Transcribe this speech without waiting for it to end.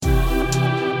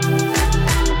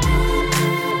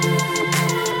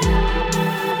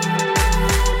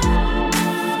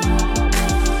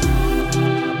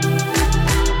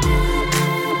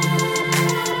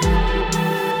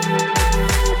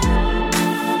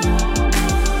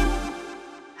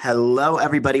Hello,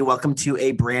 everybody. Welcome to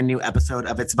a brand new episode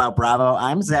of It's About Bravo.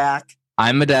 I'm Zach.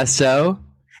 I'm Modesto.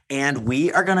 And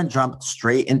we are going to jump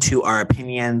straight into our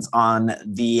opinions on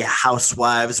the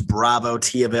Housewives Bravo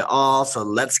tea of it all. So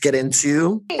let's get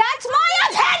into... That's my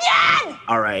opinion!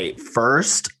 All right.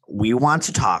 First, we want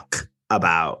to talk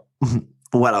about...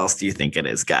 What else do you think it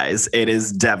is, guys? It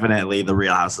is definitely the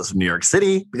Real Houses of New York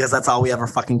City, because that's all we ever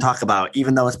fucking talk about,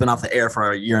 even though it's been off the air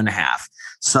for a year and a half.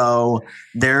 So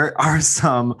there are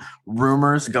some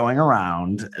rumors going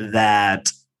around that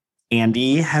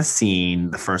Andy has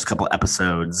seen the first couple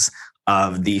episodes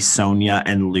of the Sonia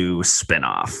and Lou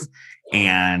spinoff.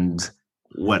 And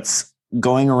what's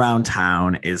going around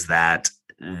town is that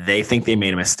they think they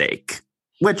made a mistake,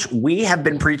 which we have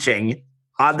been preaching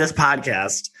on this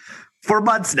podcast for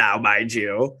months now, mind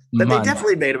you, that they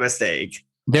definitely made a mistake.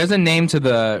 There's a name to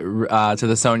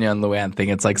the Sonia and Luann thing.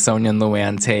 It's like Sonia and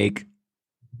Luann take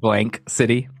blank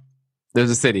city.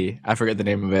 There's a city. I forget the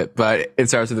name of it, but it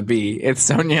starts with a B. It's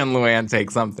Sonia and Luann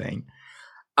take something.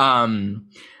 I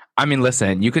mean,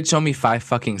 listen, you could show me 5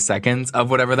 fucking seconds of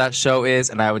whatever that show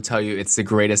is, and I would tell you it's the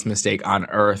greatest mistake on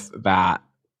earth that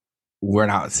we're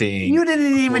not seeing. You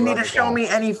didn't even need to show me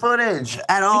any footage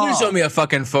at all. You can show me a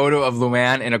fucking photo of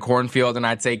Luann in a cornfield and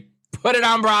I'd say, put it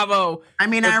on Bravo. I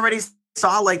mean, I already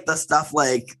saw like the stuff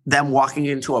like them walking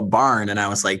into a barn and I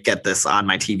was like, get this on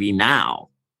my TV now.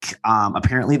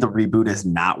 Apparently the reboot is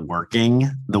not working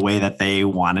the way that they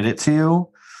wanted it to.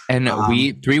 And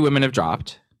 3 women have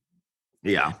dropped.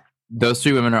 Yeah. Those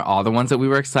 3 women are all the ones that we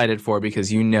were excited for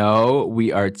because, you know,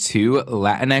 we are 2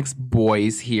 Latinx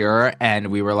boys here and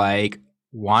we were like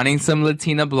wanting some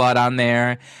Latina blood on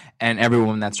there. And every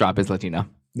woman that's dropped is Latina.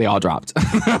 They all dropped.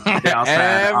 They all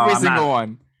said, every single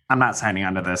one. I'm not signing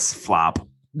onto this flop.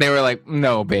 They were like,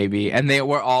 no, baby. And they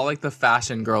were all like the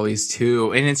fashion girlies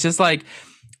too. And it's just like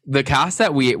the cast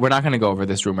that we're not going to go over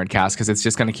this rumored cast because it's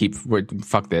just going to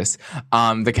fuck this.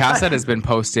 The cast that has been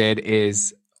posted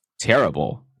is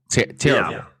terrible.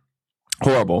 Terrible. Yeah.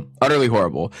 Horrible. Utterly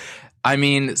horrible. I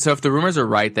mean, so if the rumors are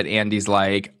right that Andy's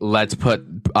like, let's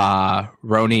put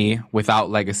Roni without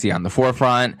legacy on the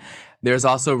forefront, there's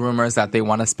also rumors that they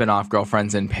want to spin off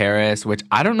Girlfriends in Paris, which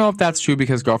I don't know if that's true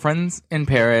because Girlfriends in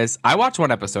Paris, I watched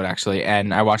one episode actually,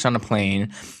 and I watched on a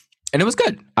plane, and it was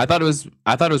good. I thought it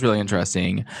was really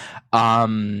interesting.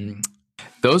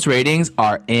 Those ratings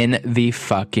are in the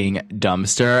fucking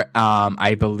dumpster.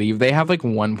 I believe they have like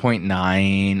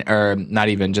 1.9 or not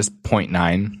even just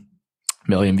 0.9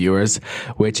 million viewers,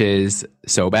 which is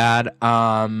so bad.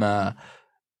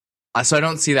 So I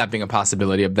don't see that being a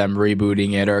possibility of them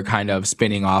rebooting it or kind of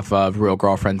spinning off of Real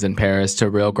Girlfriends in Paris to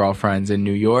Real Girlfriends in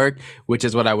New York, which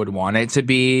is what I would want it to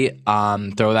be.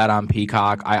 Throw that on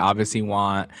Peacock. I obviously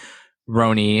want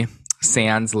Roni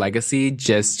sans legacy,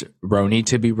 just Roni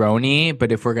to be Roni.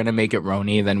 But if we're going to make it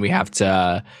Roni, then we have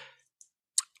to,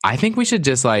 I think we should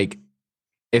just like,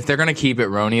 if they're going to keep it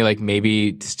Roni, like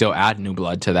maybe still add new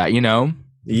blood to that, you know?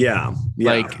 Yeah.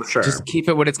 Like for sure. Just keep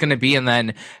it what it's going to be and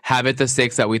then have it the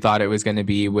 6 that we thought it was going to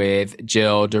be with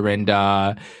Jill,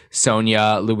 Dorinda,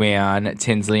 Sonia, Luann,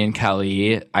 Tinsley, and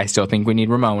Kelly. I still think we need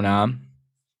Ramona,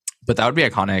 but that would be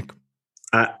iconic.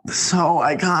 So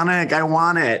iconic. I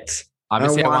want it.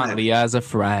 Obviously, I want Leah as a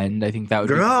friend. I think that would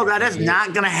be... Girl, that is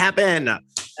not going to happen.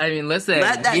 I mean, listen,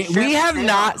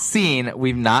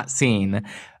 we've not seen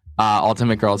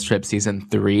Ultimate Girls Trip Season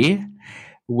 3,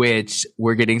 which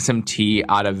we're getting some tea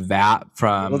out of that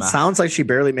from... Well, it sounds like she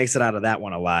barely makes it out of that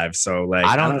one alive, so like...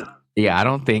 I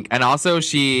don't think... And also,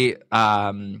 she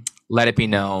let it be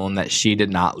known that she did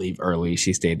not leave early.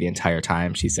 She stayed the entire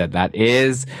time. She said that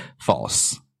is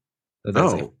false.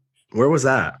 Where was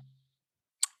that?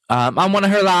 On one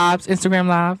of her lives, Instagram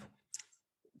live.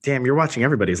 Damn, you're watching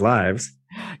everybody's lives.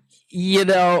 You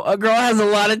know, a girl has a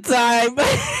lot of time.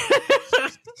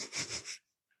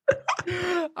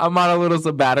 I'm on a little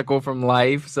sabbatical from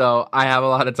life, so I have a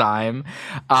lot of time.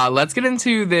 Let's get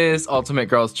into this Ultimate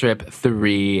Girls Trip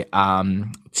 3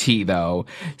 tea, though.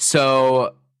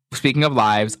 So, speaking of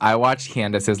lives, I watched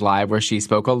Candace's live where she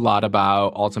spoke a lot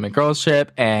about Ultimate Girls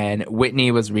Trip, and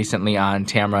Whitney was recently on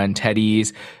Tamra and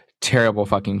Teddy's terrible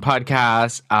fucking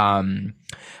podcast.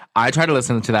 I tried to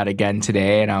listen to that again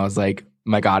today, and I was like,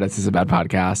 my God, this is a bad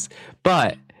podcast.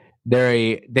 But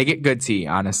they get good tea,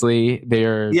 honestly.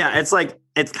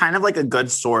 It's kind of like a good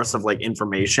source of like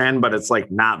information, but it's like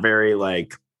not very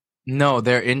like... No,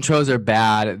 their intros are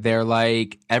bad. They're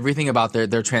like everything about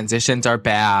their transitions are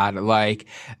bad. Like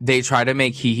they try to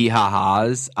make hee hee ha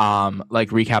ha's, like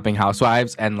recapping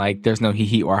Housewives, and like there's no hee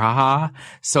hee or ha ha.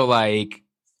 So like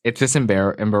it's just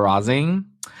embarrassing.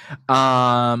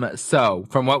 So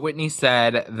from what Whitney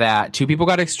said, that 2 people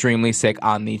got extremely sick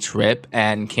on the trip,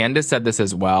 and Candace said this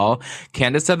as well.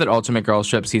 Candace said that Ultimate Girls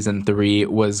Trip season 3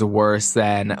 was worse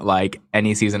than like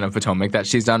any season of Potomac that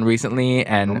she's done recently.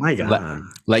 And Oh my God.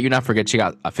 let you not forget she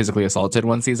got physically assaulted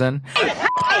one season.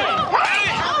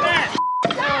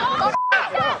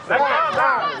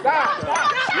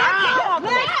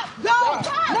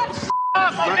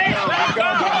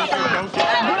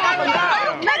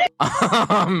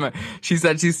 She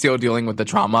said she's still dealing with the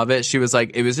trauma of it. She was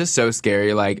like, it was just so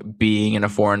scary, like being in a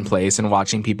foreign place and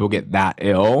watching people get that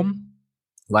ill,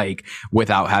 like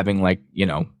without having like, you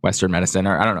know, Western medicine,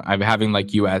 or I don't know, I'm having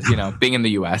like US, you know, being in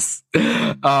the US. Who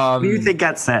do you think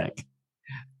got sick?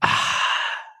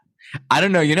 I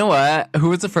don't know. You know what? Who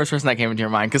was the first person that came into your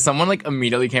mind? Because someone like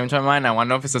immediately came into my mind. I want to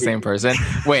know if it's the same person.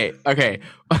 Wait. Okay.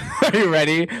 Are you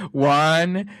ready?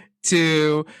 1,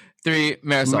 2, 3.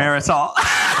 Marisol. Marisol.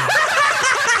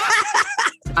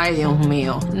 Ay, Dios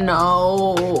mío.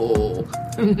 No.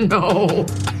 No.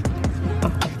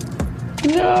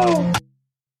 No.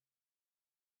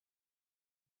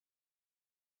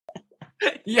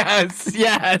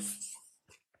 Yes.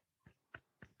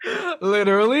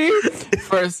 Literally,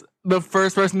 the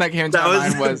first person that came into That my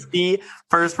was mind was the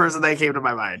first person that came to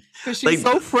my mind. because she's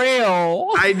like- so frail.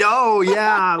 I know,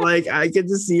 yeah. Like I get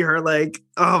to see her like,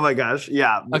 oh my gosh,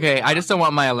 yeah. Okay, I just don't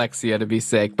want my Alexia to be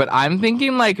sick, but I'm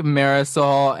thinking like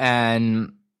Marisol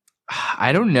and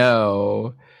I don't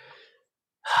know.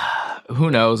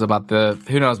 Who knows about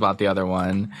the other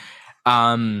one?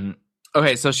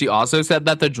 Okay, so she also said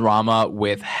that the drama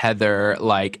with Heather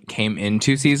like came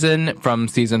into season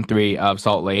 3 of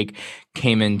Salt Lake,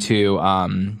 came into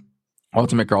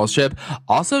Ultimate Girls Trip.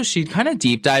 Also, she kind of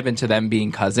deep dive into them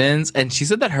being cousins, and she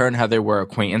said that her and Heather were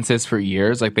acquaintances for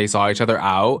years. Like they saw each other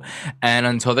out, and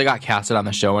until they got casted on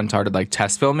the show and started like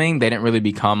test filming, they didn't really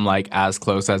become like as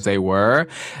close as they were.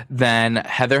 Then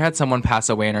Heather had someone pass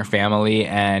away in her family,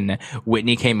 and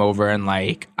Whitney came over and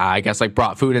like I guess like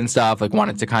brought food and stuff, like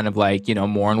wanted to kind of like, you know,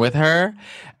 mourn with her.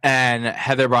 And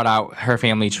Heather brought out her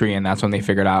family tree, and that's when they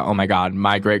figured out, oh my God,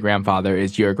 my great grandfather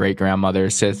is your great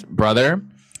grandmother's brother.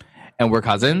 And we're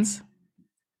cousins.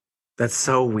 That's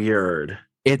so weird.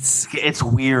 It's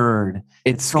weird.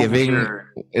 It's so giving weird.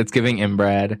 it's giving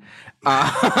inbred.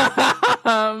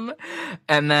 And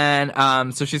then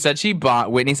so she said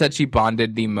Whitney said she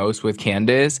bonded the most with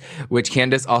Candace, which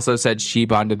Candace also said she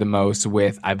bonded the most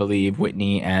with, I believe,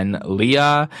 Whitney and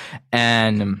Leah.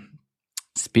 And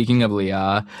speaking of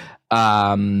Leah,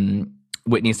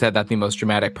 Whitney said that the most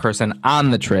dramatic person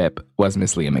on the trip was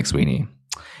Miss Leah McSweeney.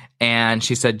 And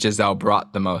she said Giselle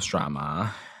brought the most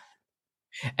drama.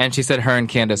 And she said her and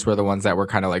Candace were the ones that were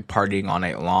kind of like partying all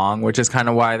night long, which is kind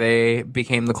of why they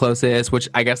became the closest, which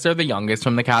I guess they're the youngest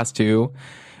from the cast too,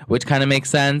 which kind of makes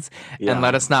sense. Yeah. And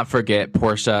let us not forget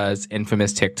Portia's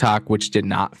infamous TikTok, which did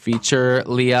not feature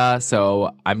Leah.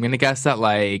 So I'm going to guess that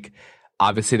like,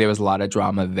 obviously there was a lot of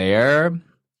drama there.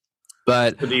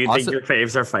 But So do you also, think your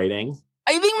faves are fighting?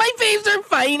 I think my faves are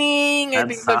fighting. I That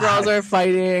think the girls sucks. are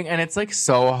fighting. And it's like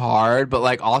so hard. But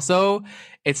like also,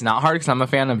 it's not hard because I'm a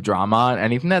fan of drama and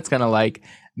anything that's going to like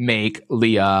make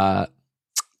Leah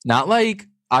not like,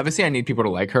 obviously I need people to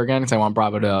like her again because I want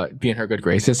Bravo to be in her good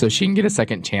graces so she can get a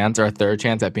second chance or a third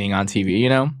chance at being on TV, you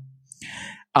know?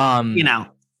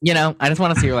 You know, I just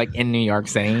want to see her like in New York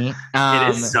City. it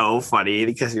is so funny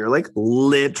because you're like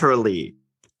literally,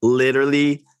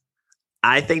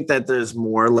 I think that there's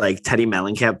more like Teddy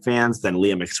Mellencamp fans than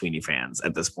Leah McSweeney fans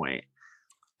at this point.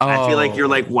 I feel like you're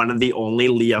like one of the only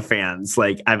Leah fans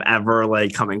like I've ever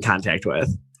like come in contact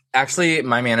with. Actually,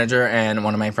 my manager and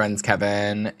one of my friends,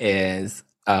 Kevin, is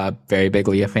a very big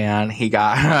Leah fan. He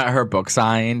got her book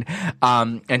signed,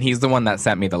 and he's the one that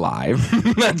sent me the live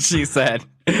that she said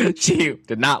she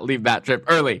did not leave that trip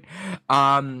early.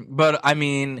 But I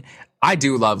mean, I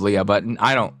do love Leah, but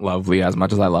I don't love Leah as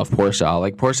much as I love Portia.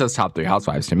 Like Portia's top 3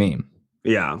 housewives to me.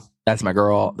 Yeah. That's my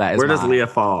girl. That is Where does my- Leah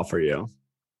fall for you?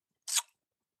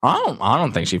 I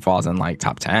don't think she falls in like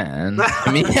top 10.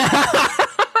 I mean,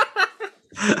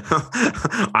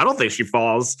 I don't think she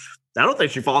falls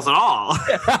at all.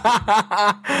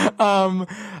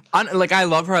 Like I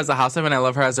love her as a housewife and I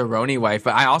love her as a Roni wife,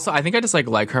 but I think I just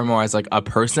like her more as like a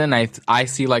person. I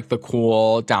see like the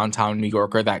cool downtown New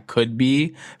Yorker that could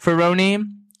be for Roni.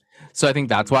 So I think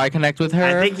that's why I connect with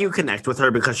her. I think you connect with her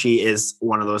because she is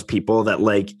one of those people that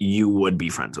like you would be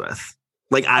friends with.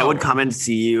 Like I would come and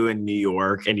see you in New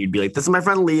York and you'd be like, this is my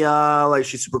friend Leah. Like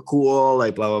she's super cool.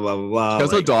 Like blah, blah, blah, blah, blah. She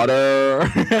has like, a daughter.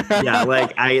 yeah.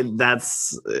 Like I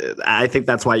think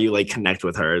that's why you like connect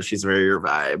with her. She's very your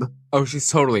vibe. Oh, she's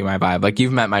totally my vibe. Like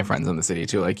you've met my friends in the city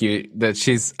too. Like she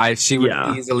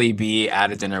would easily be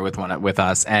at a dinner with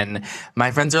us. And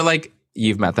my friends are like,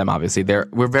 you've met them, obviously.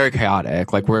 We're very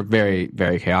chaotic. Like we're very,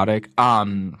 very chaotic.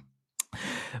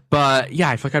 But yeah,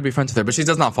 I feel like I'd be friends with her. But she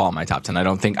does not fall in my top 10. I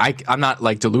don't think I'm not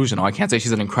like delusional. I can't say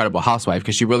she's an incredible housewife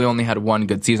because she really only had one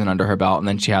good season under her belt, and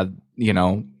then she had,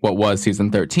 what was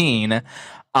season 13.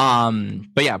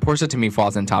 But yeah, Portia to me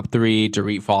falls in top 3.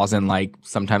 Dorit falls in like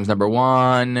sometimes number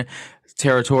 1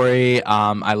 territory.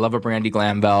 I love a Brandy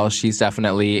Glanville. She's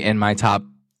definitely in my top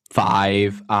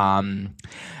 5.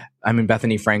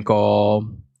 Bethany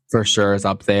Frankel for sure is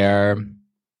up there.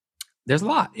 There's a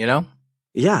lot,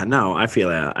 Yeah, no, I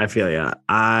feel ya.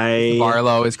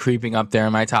 Barlow is creeping up there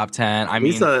in my top 10.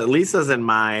 Lisa's in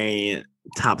my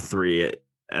top 3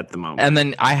 at the moment. And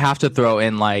then I have to throw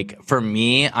in, like, for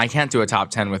me, I can't do a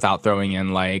top 10 without throwing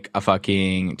in like a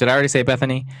fucking. Did I already say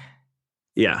Bethany?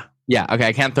 Yeah. Yeah, okay.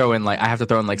 I can't throw in I have to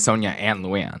throw in like Sonia and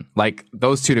Luann. Like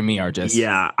those two to me are just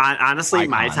honestly, icons.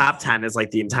 my top 10 is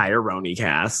like the entire Roni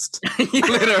cast.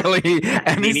 Literally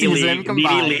any season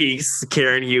combined. Nene Leakes,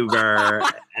 Karen Huger.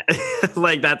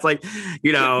 Like that's like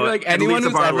You're like anyone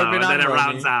who's ever been on then it Roni.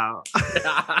 rounds out.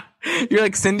 You're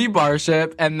like Cindy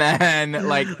Barship, and then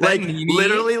like Nene.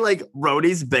 Literally like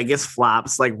Roni's biggest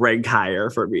flops like rank higher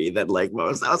for me than like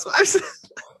most housewives.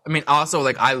 I mean, also,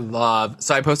 like,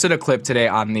 so I posted a clip today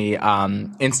on the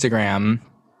Instagram,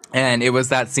 and it was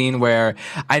that scene where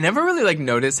I never really, like,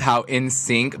 noticed how in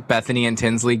sync Bethany and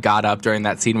Tinsley got up during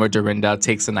that scene where Dorinda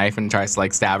takes a knife and tries to,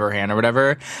 like, stab her hand or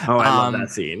whatever. Oh, I love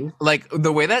that scene. Like,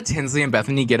 the way that Tinsley and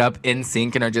Bethany get up in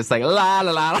sync and are just like, la,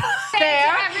 la, la, la.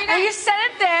 There, and you said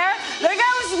it there. Like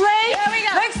I was late. There we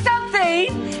go. Like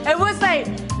something. It was late.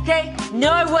 Okay?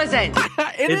 No, it wasn't.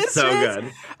 It's so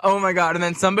good. Oh my God. And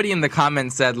then somebody in the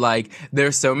comments said, like,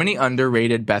 there's so many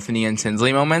underrated Bethany and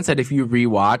Tinsley moments that if you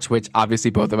rewatch, which obviously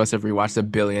both of us have rewatched a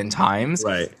billion times,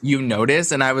 right, you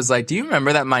notice. And I was like, do you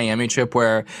remember that Miami trip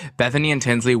where Bethany and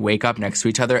Tinsley wake up next to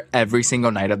each other every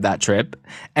single night of that trip?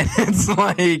 And it's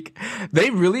like,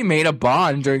 they really made a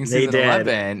bond during season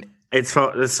 11. It's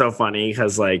so funny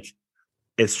because, like,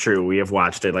 it's true. We have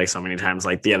watched it, like, so many times.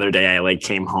 Like, the other day I, like,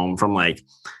 came home from, like,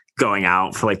 going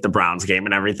out for, like, the Browns game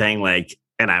and everything, like,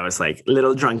 and I was like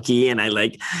little drunky and I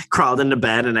like crawled into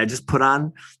bed and I just put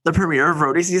on the premiere of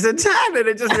Roni season 10 and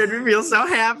it just made me feel so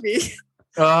happy.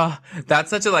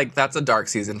 That's a dark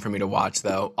season for me to watch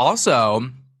though. Also,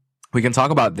 we can talk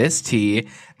about this tea.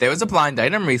 There was a blind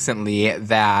item recently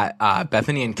that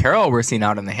Bethany and Carol were seen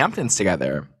out in the Hamptons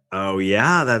together. Oh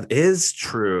yeah, that is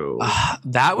true.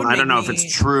 That would. I don't know if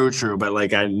it's true, but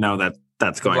like I know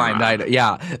that's going blind on. item.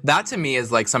 Yeah, that to me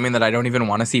is like something that I don't even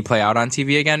want to see play out on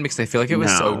TV again because I feel like it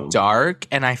was so dark,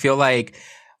 and I feel like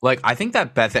I think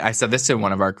that I said this in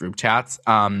one of our group chats.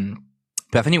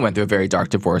 Bethany went through a very dark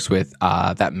divorce with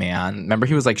that man. Remember,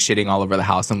 he was like shitting all over the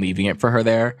house and leaving it for her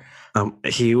there.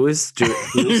 He was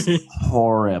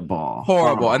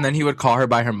horrible, and then he would call her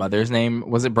by her mother's name.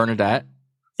 Was it Bernadette?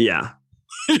 Yeah.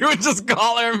 You would just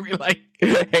call her and be like,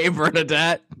 "Hey,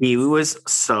 Bernadette." He was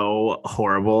so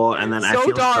horrible, and then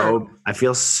I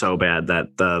feel so bad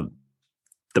that the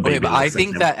baby. But I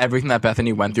think that everything that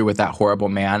Bethany went through with that horrible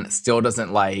man still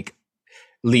doesn't like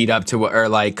lead up to what or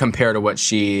like compare to what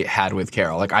she had with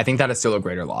Carol. Like I think that is still a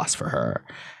greater loss for her.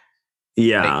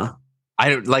 Yeah. Like, I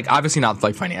don't like obviously not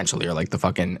like financially or like the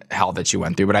fucking hell that she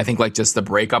went through, but I think like just the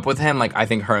breakup with him, like I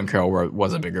think her and Carol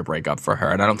was a bigger breakup for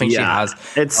her, and I don't think she has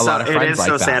a lot of friends like that. It is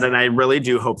so sad, and I really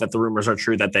do hope that the rumors are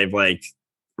true that they've like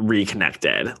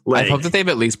reconnected. Like, I hope that they've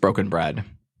at least broken bread.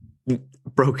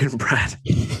 Broken bread.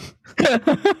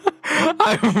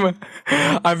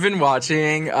 I've been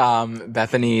watching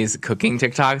Bethany's cooking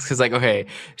TikToks because, like, okay,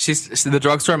 the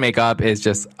drugstore makeup is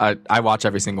just I watch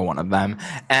every single one of them,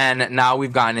 and now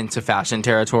we've gotten into fashion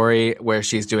territory where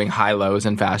she's doing high lows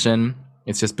in fashion.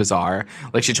 It's just bizarre.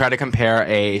 Like she tried to compare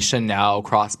a Chanel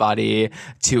crossbody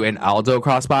to an Aldo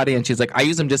crossbody, and she's like, "I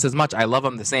use them just as much. I love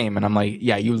them the same." And I'm like,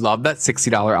 "Yeah, you love that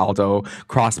 $60 Aldo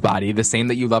crossbody, the same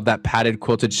that you love that padded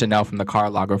quilted Chanel from the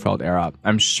Karl Lagerfeld era."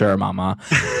 I'm sure, Mama.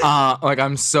 Like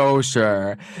I'm so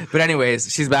sure. But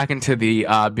anyways, she's back into the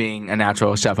being a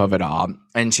natural chef of it all,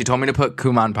 and she told me to put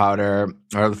cumin powder,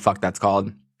 or the fuck that's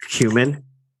called. Cumin.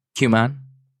 Cumin.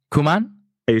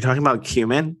 Are you talking about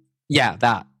cumin? Yeah,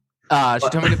 that. She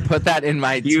told me to put that in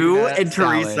my You and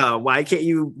Teresa, salad. why can't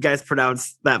you guys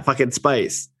pronounce that fucking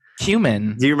spice?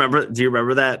 Cumin. Do you remember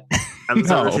that?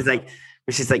 No.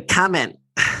 She's like, comment.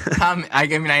 I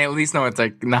mean, I at least know it's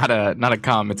like not a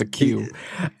cum, it's a Q.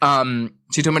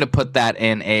 She told me to put that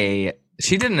in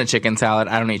she did in a chicken salad.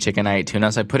 I don't eat chicken, I eat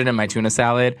tuna, so I put it in my tuna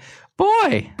salad.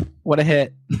 Boy, what a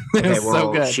hit. It was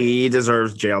so good. She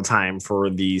deserves jail time for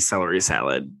the celery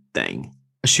salad thing.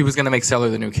 She was gonna make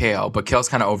celery the new kale, but kale's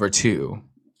kind of over too.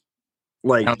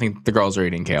 Like, I don't think the girls are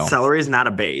eating kale. Celery is not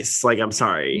a base. Like, I'm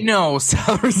sorry. No,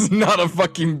 celery's not a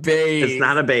fucking base. It's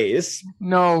not a base.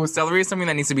 No, celery is something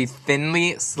that needs to be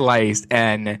thinly sliced,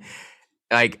 and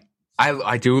like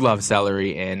I do love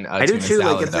celery in a I do tuna too.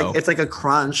 salad, Like it's like a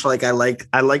crunch. Like I like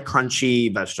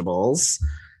crunchy vegetables.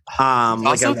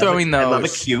 Also throwing those. I love a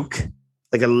cuke.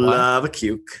 Like I love a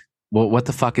cuke. Well, what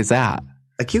the fuck is that?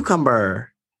 A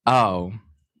cucumber. Oh,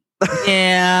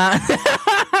 yeah.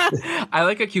 I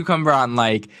like a cucumber on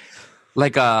like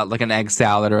an egg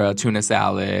salad or a tuna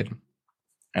salad.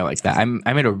 I like that.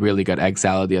 I made a really good egg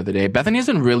salad the other day. Bethany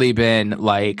hasn't really been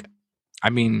like, I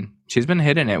mean, she's been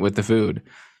hitting it with the food.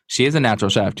 She is a natural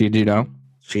chef. Did you know?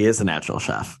 She is a natural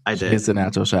chef. I did. She's a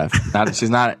natural chef.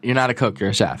 You're not a cook. You're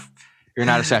a chef. You're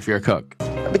not a chef. You're a cook.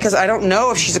 Because I don't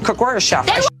know if she's a cook or a chef.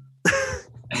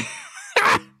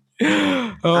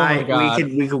 Oh my God.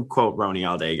 We could quote Roni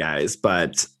all day, guys,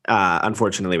 but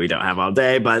unfortunately we don't have all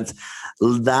day. But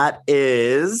that's my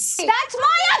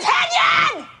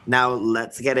opinion! Now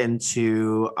let's get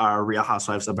into our Real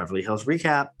Housewives of Beverly Hills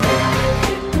recap.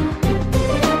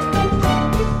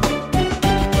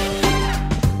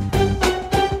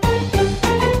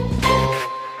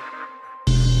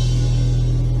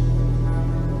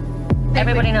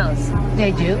 Everybody knows.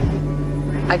 They do.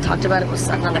 I talked about it with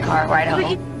Sutton on the car ride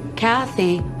home.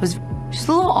 Kathy was just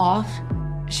a little off.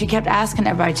 She kept asking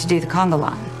everybody to do the conga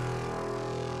line.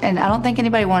 And I don't think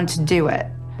anybody wanted to do it.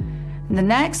 And the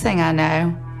next thing I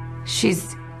know,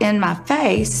 she's in my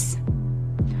face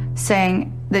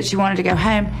saying that she wanted to go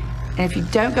home. And if you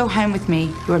don't go home with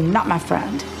me, you are not my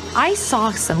friend. I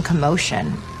saw some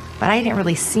commotion, but I didn't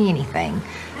really see anything.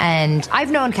 And I've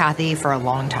known Kathy for a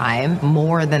long time,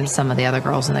 more than some of the other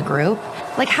girls in the group.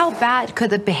 Like, how bad could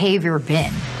the behavior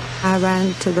been? I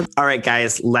ran to the... All right,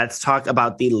 guys, let's talk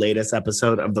about the latest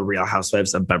episode of The Real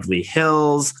Housewives of Beverly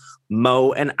Hills.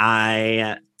 Mo and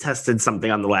I tested something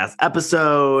on the last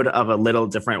episode of a little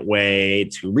different way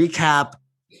to recap.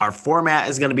 Our format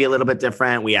is going to be a little bit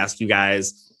different. We asked you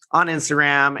guys on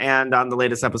Instagram and on the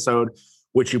latest episode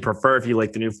which you prefer if you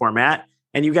like the new format.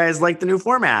 And you guys like the new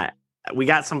format. We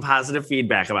got some positive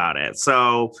feedback about it.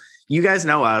 So you guys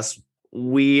know us.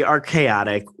 We are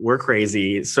chaotic. We're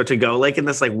crazy. So to go like in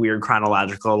this like weird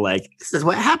chronological, like this is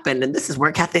what happened and this is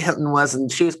where Kathy Hilton was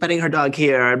and she was petting her dog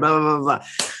here and blah, blah, blah, blah.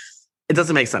 It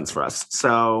doesn't make sense for us.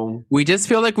 So we just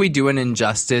feel like we do an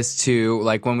injustice to,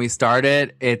 like, when we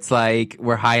started, it's like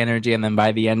we're high energy. And then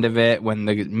by the end of it, when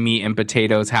the meat and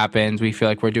potatoes happens, we feel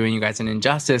like we're doing you guys an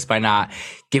injustice by not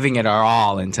giving it our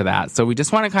all into that. So we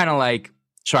just want to kind of like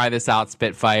try this out,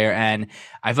 Spitfire. And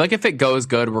I feel like if it goes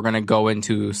good, we're going to go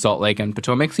into Salt Lake and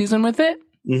Potomac season with it.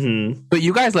 Mm-hmm. But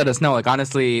you guys let us know. Like,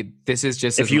 honestly, this is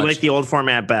just if you like the old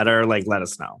format better, like, let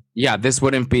us know. Yeah, this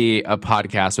wouldn't be a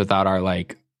podcast without our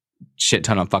like shit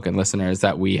ton of fucking listeners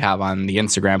that we have on the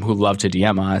Instagram who love to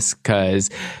DM us because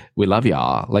we love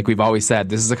y'all. Like we've always said,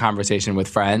 this is a conversation with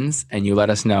friends, and you let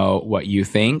us know what you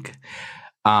think.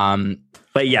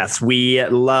 But yes, we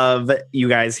love you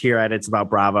guys here at It's About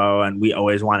Bravo, and we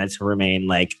always want it to remain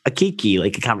like a kiki,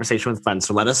 like a conversation with friends.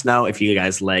 So let us know if you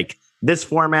guys like this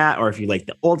format or if you like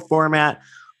the old format.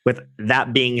 With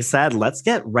that being said, let's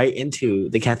get right into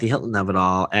the Kathy Hilton of it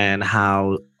all and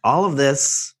how all of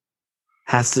this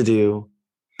has to do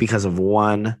because of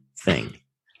one thing.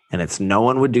 And it's no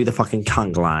one would do the fucking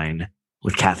conga line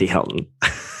with Kathy Hilton.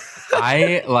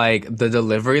 I like the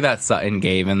delivery that Sutton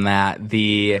gave in that.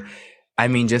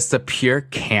 Just the pure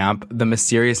camp, the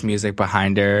mysterious music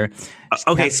behind her.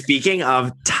 Okay, speaking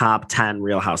of top 10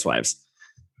 Real Housewives,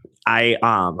 I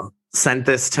sent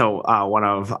this to one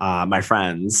of my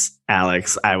friends,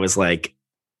 Alex. I was like,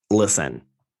 listen,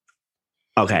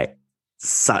 okay,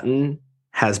 Sutton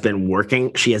has been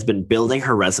working. She has been building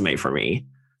her resume for me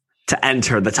to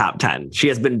enter the top 10. She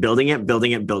has been building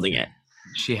it.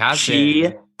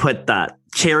 She put the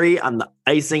cherry on the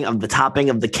icing of the topping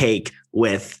of the cake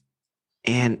with,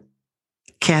 and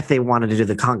Kathy wanted to do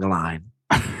the conga line.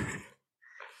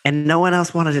 And no one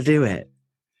else wanted to do it.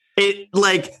 It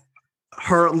like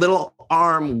her little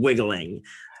arm wiggling,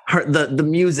 the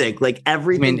music, like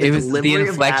everything. I mean, it was the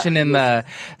inflection in the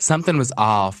something was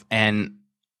off, and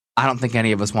I don't think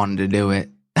any of us wanted to do it.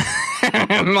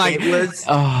 Like, it was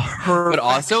but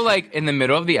also like in the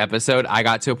middle of the episode, I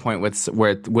got to a point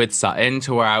with Sutton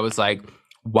to where I was like,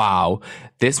 wow,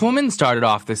 this woman started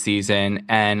off the season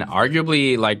and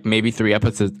arguably like maybe 3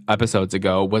 episodes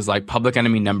ago was like public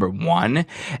enemy number 1.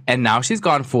 And now she's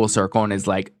gone full circle and is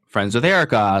like friends with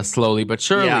Erica, slowly but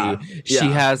surely. Yeah. She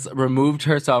has removed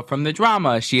herself from the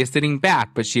drama. She is sitting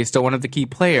back, but she is still one of the key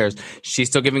players. She's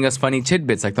still giving us funny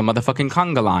tidbits like the motherfucking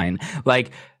conga line.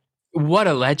 Like, what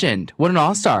a legend. What an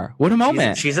all-star. What a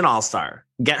moment. She's an all-star.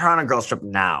 Get her on a girls trip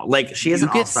now. Like, she is You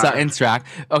an get all-star. Sutton Strack.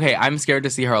 Okay, I'm scared to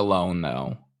see her alone,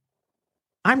 though.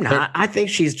 I'm not. I think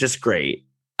she's just great.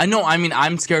 I know. I mean,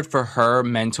 I'm scared for her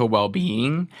mental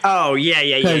well-being. Oh,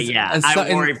 yeah.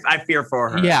 Sutton, I fear for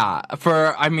her. Yeah.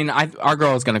 Our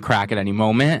girl is going to crack at any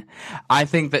moment. I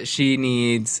think that she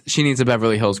needs a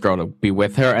Beverly Hills girl to be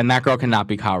with her, and that girl cannot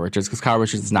be Kyle Richards because Kyle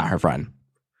Richards is not her friend.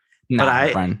 Not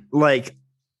her friend. Like,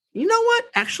 you know what?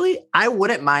 Actually, I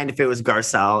wouldn't mind if it was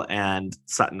Garcelle and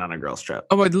Sutton on a girls trip.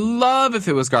 Oh, I'd love if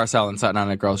it was Garcelle and Sutton on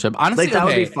a girls trip. Honestly, Like, that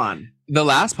would be fun. The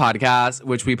last podcast,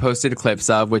 which we posted clips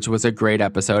of, which was a great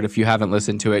episode. If you haven't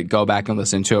listened to it, go back and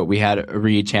listen to it. We had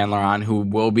Reed Chandler on, who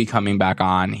will be coming back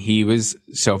on. He was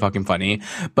so fucking funny.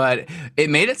 But it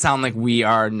made it sound like we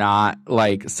are not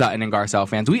like Sutton and Garcelle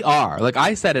fans. We are. Like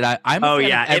I said it. I'm a fan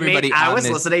of everybody. I was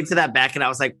listening to that back and I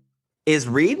was like, is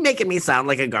Reed making me sound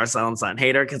like a Garcelle and Sutton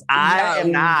hater? Because I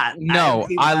am not. No,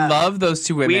 I love those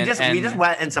two women. We just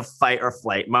went into fight or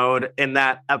flight mode in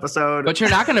that episode. But you're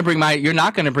not going to bring my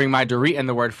Dorit and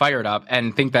the word fired up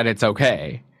and think that it's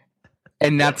okay.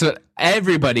 And that's what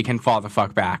everybody can fall the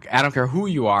fuck back. I don't care who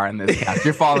you are in this cast.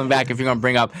 You're falling back if you're going to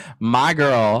bring up my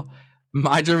girl,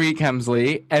 my Dorit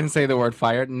Kemsley, and say the word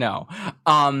fired. No.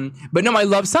 But no, I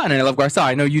love Sutton and I love Garcelle.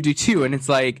 I know you do too. And it's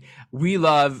like, we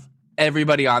love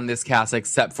everybody on this cast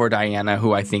except for Diana,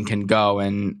 who I think can go.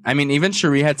 And I mean, even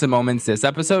Cherie had some moments this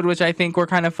episode, which I think were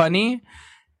kind of funny.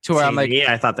 To where I'm like,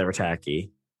 yeah, I thought they were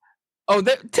tacky. Oh,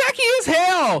 tacky as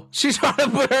hell. She's trying to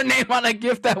put her name on a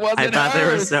gift that wasn't I thought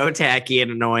hers. they were so tacky and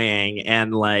annoying.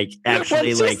 And like,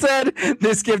 actually, when she said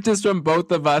this gift is from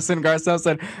both of us, and Garcelle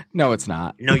said, no, it's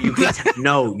not. No, you could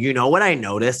no, you know what I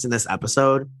noticed in this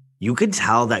episode? You could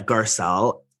tell that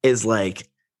Garcelle is like,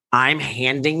 I'm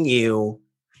handing you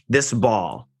this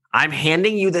ball. I'm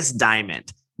handing you this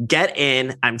diamond. Get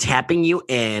in. I'm tapping you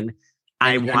in.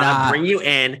 I want to bring you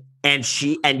in. And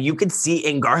you could see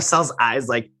in Garcelle's eyes,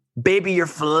 like, baby, you're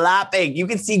flopping. You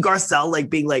can see Garcelle like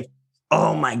being like,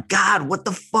 oh my God, what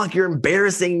the fuck? You're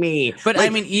embarrassing me. But like, I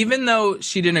mean, even though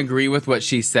she didn't agree with what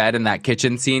she said in that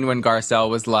kitchen scene when Garcelle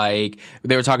was like,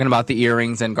 they were talking about the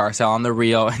earrings and Garcelle on the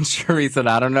reel, and Cherie said,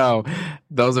 I don't know,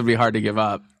 those would be hard to give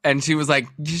up. And she was like,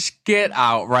 just get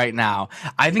out right now.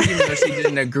 I think even though she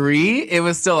didn't agree, it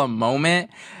was still a moment.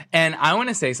 And I want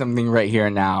to say something right here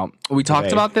now. We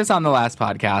talked about this on the last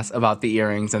podcast about the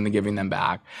earrings and the giving them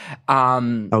back.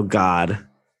 Oh God.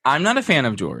 I'm not a fan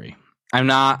of jewelry. I'm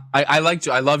not. I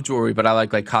love jewelry, but I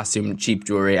like costume cheap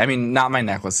jewelry. I mean, not my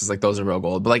necklaces, like those are real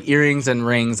gold, but like earrings and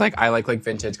rings, like I like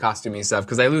vintage costumey stuff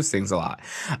because I lose things a lot.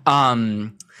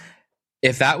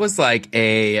 If that was like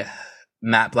a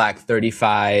matte black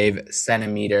 35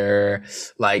 centimeter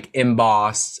like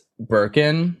embossed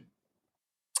Birkin,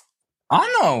 I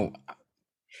don't know.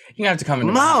 You're gonna have to come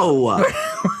into No.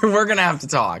 We're gonna have to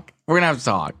talk.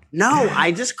 No,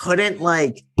 I just couldn't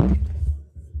like.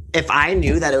 If I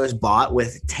knew that it was bought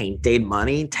with tainted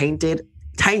money, tainted.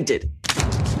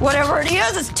 Whatever it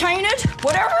is, it's tainted.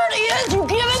 Whatever it is, you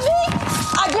give it me.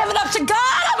 I give it up to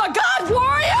God. I'm a God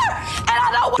warrior, and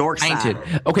I know Dork tainted.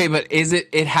 Okay, but is it?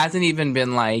 It hasn't even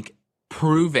been like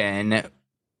proven.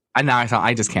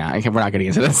 I just can't. We're not getting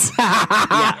into this.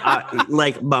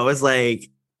 Like Mo is like.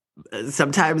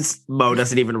 Sometimes Mo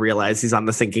doesn't even realize he's on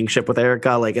the sinking ship with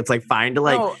Erica. Like, it's like fine to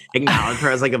like acknowledge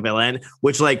her as like a villain,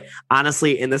 which like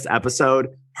honestly in this episode,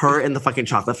 her in the fucking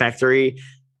chocolate factory,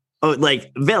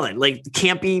 like villain, like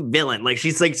campy villain. Like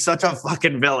she's like such a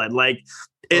fucking villain. Like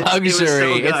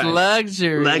luxury. It's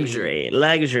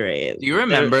luxury. Do you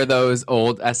remember those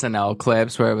old SNL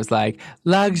clips where it was like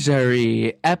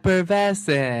luxury,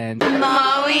 effervescent?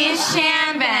 Moe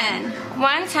Shambin.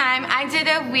 One time I did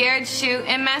a weird shoot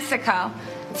in Mexico.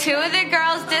 2 of the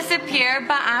girls disappeared,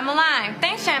 but I'm alive.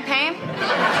 Thanks, Champagne.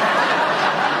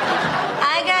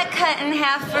 I got cut in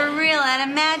half for real at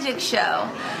a magic show.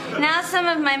 Now some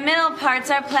of my middle parts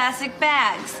are plastic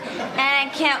bags, and I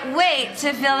can't wait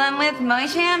to fill them with Moe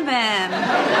Shambin.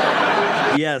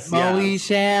 Yes, Moe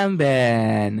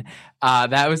Shambin.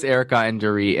 That was Erica and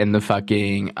Dorit in the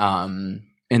fucking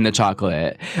in the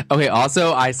chocolate. Okay,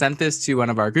 also, I sent this to one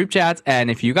of our group chats, and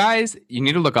if you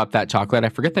need to look up that chocolate. I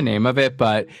forget the name of it,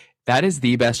 but That is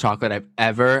the best chocolate I've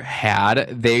ever had.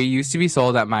 They used to be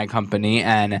sold at my company,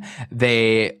 and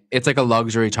it's like a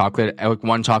luxury chocolate. Like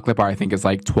one chocolate bar, I think, is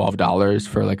like $12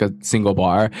 for like a single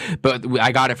bar. But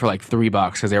I got it for like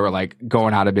 $3 because they were like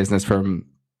going out of business from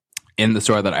in the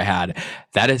store that I had.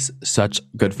 That is such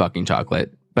good fucking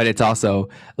chocolate. But it's also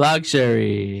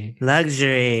luxury.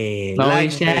 Luxury. Chloe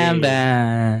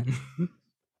Shamban.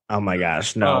 Oh my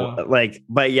gosh. No.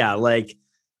 But yeah, like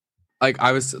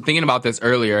I was thinking about this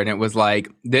earlier, and it was like,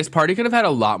 this party could have had a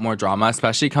lot more drama,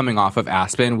 especially coming off of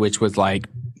Aspen, which was like,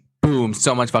 boom,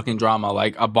 so much fucking drama.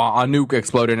 Like a nuke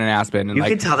exploded in Aspen. And you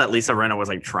like, can tell that Lisa Rinna was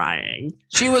like trying.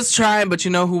 She was trying, but you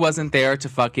know who wasn't there to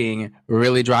fucking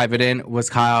really drive it in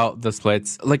was Kyle the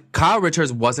Splits. Like Kyle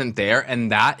Richards wasn't there,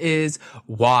 and that is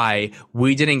why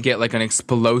we didn't get like an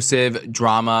explosive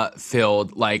drama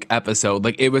filled like episode.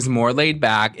 Like it was more laid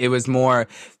back.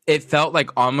 It felt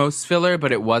like almost filler,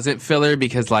 but it wasn't filler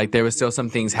because like there was still some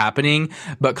things happening,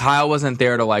 but Kyle wasn't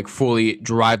there to like fully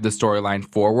drive the storyline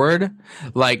forward.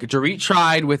 Like Dorit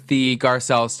tried with the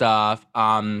Garcelle stuff,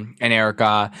 and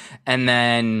Erica, and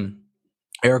then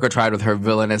Erica tried with her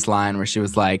villainous line where she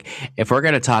was like, if we're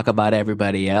going to talk about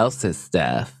everybody else's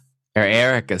stuff, or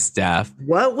Erica's stuff,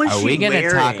 what was are she we going to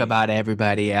wearing? talk about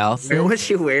everybody else? What was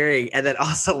she wearing? And then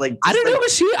also like, I don't know,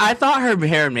 I thought her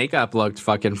hair and makeup looked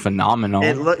fucking phenomenal.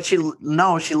 She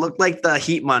looked like the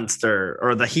Heat Monster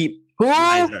or the Heat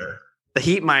Miser. The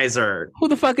Heat Miser. Who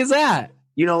the fuck is that?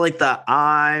 You know, like the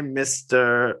I'm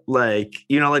Mr. like,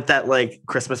 you know, like that like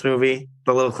Christmas movie,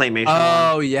 the little claymation.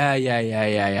 Oh, one. Yeah.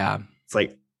 It's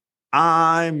like,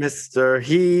 I'm Mr.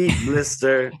 Heat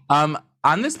Blister.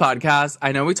 On this podcast,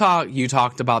 I know you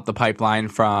talked about the pipeline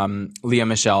from Leah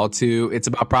Michelle to It's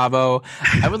About Bravo.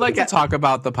 I would like to talk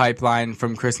about the pipeline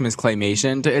from Christmas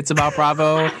Claymation to It's About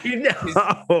Bravo.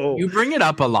 You bring it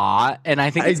up a lot, and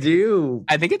I think I do.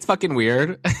 I think it's fucking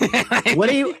weird.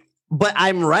 But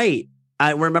I'm right.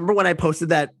 I remember when I posted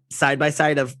that side by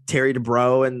side of Terry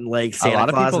DeBro and like Santa a lot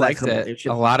Claus. Of people liked it.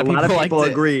 A lot of people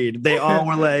agreed. They all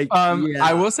were like, yeah.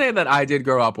 I will say that I did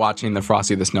grow up watching the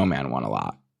Frosty the Snowman one a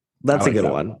lot. That's a good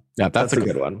one. Yeah, that's a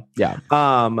good one. Yeah.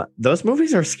 Those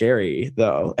movies are scary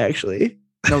though, actually.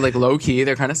 No, like low key,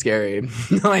 they're kind of scary.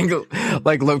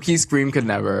 like low key, Scream could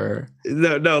never.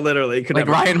 No, literally could like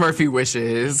never. Ryan Murphy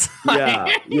wishes.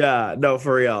 Yeah, no,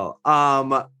 for real.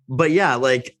 But yeah,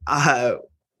 like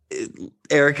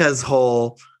Erica's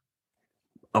whole.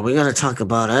 Are we gonna talk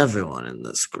about everyone in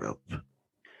this group?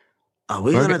 Are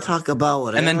we gonna talk about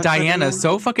whatever? And then Diana's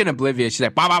so fucking oblivious. She's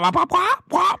like, bah, bah, bah, bah, bah,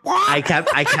 bah, bah. I kept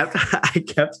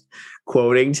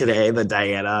quoting today the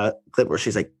Diana clip where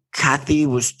she's like, Kathy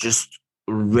was just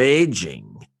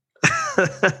raging.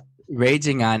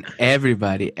 Raging on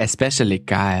everybody, especially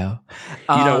Kyle.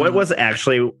 You know what was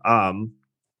actually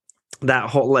that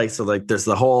whole like, so like there's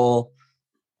the whole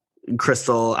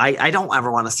Crystal. I don't ever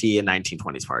want to see a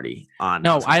 1920s party on.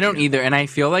 No, I don't either. And I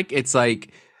feel like it's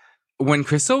like when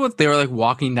Crystal they were like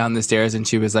walking down the stairs and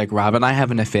she was like, Rob and I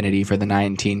have an affinity for the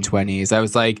 1920s. I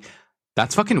was like,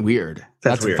 that's fucking weird.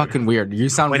 That's weird. Fucking weird. You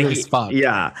sound weird as fuck.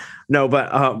 Yeah. No,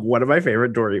 but one of my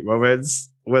favorite Dorit moments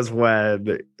was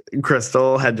when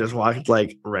Crystal had just walked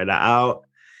like Rinna out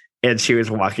and she was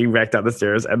walking back down the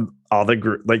stairs and all the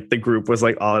group, like the group was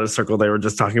like all in a circle. They were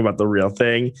just talking about the real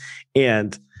thing.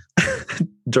 And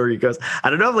Dorit goes, I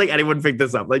don't know if like anyone picked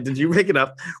this up. Like, did you pick it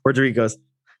up? Where Dorit goes,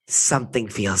 something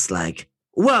feels like,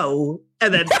 whoa.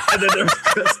 And then there's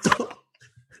Crystal.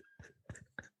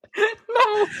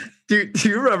 No. Do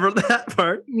you remember that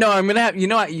part? No, I'm gonna have I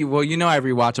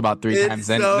rewatch about 3 times,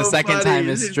 and so the second time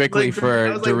is strictly like, for I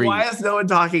was Dorit. like, why is no one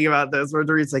talking about this? Where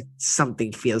Dorit's like,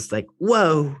 something feels like,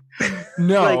 whoa.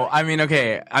 No, like, I mean,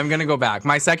 okay, I'm gonna go back.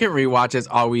 My second rewatch is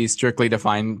always strictly to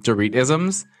find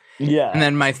Dorit-isms. Yeah. And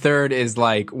then my third is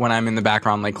like when I'm in the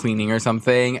background, like cleaning or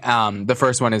something. The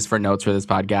first one is for notes for this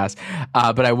podcast.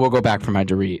 But I will go back for my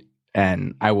Dorit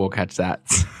and I will catch that.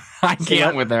 I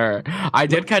can't with her. I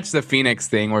did catch the Phoenix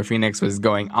thing where Phoenix was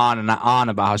going on and on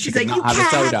about how she could not have a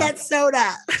soda. Have that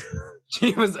soda.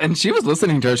 She was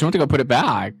listening to her. She went to go put it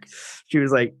back. She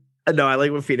was like, no, I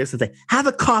like when Phoenix would say, have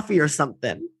a coffee or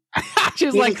something. She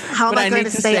was like, how am I going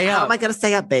to stay up? How am I going to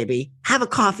stay up, baby? Have a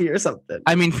coffee or something.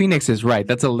 I mean, Phoenix is right.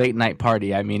 That's a late night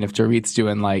party. I mean, if Dorit's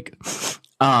doing like,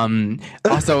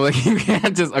 also like you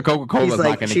can't just a Coca-Cola's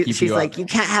not going to keep you up. She's like, you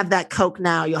can't have that Coke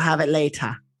now. You'll have it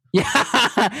later.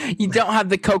 Yeah, you don't have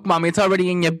the Coke, mommy. It's already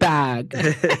in your bag.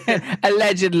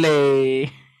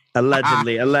 Allegedly.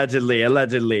 Let's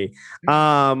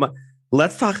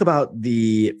talk about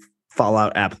the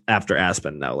fallout after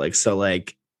Aspen now. Like, so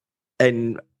like,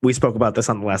 and we spoke about this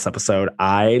on the last episode.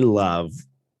 I love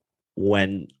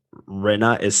when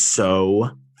Rinna is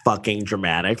so fucking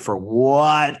dramatic. For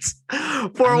what?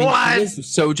 For what? She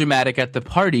was so dramatic at the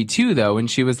party too, though, and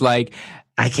she was like,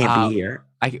 I can't be here.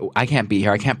 I can't be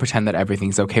here. I can't pretend that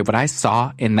everything's okay. What I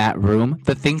saw in that room,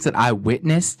 the things that I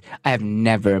witnessed, I have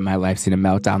never in my life seen a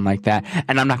meltdown like that.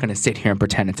 And I'm not going to sit here and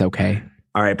pretend it's okay.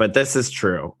 All right, but this is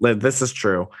true. This is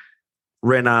true.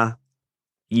 Rinna,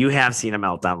 you have seen a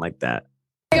meltdown like that.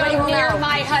 Everybody will know.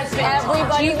 My husband.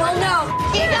 Everybody will know.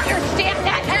 You understand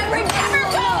that? Everybody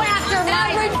go after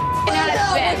my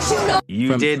husband.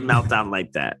 You did meltdown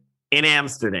like that in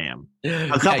Amsterdam.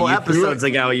 A couple episodes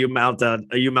ago, you melted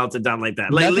down like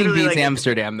that. Like, nothing beats like,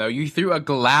 Amsterdam, though. You threw a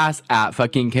glass at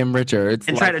fucking Kim Richards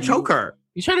and tried to choke her.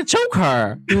 You tried to choke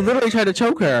her. You literally tried to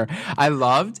choke her. I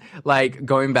loved, like,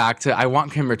 going back to, I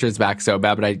want Kim Richards back so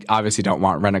bad, but I obviously don't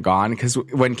want Rinna gone, because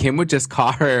when Kim would just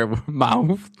call her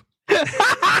mouth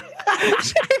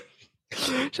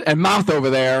and mouth over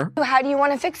there. How do you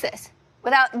want to fix this?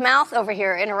 Without mouth over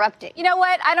here interrupting. You know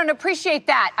what? I don't appreciate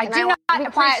that. I do not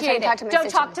appreciate it.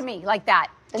 Don't talk to me like that.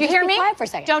 Do you hear me? Quiet for a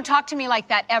second. Don't talk to me like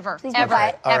that ever. Please ever.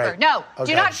 Quiet. Ever. No.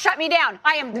 Do not shut me down.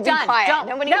 I am done. Quiet. Don't.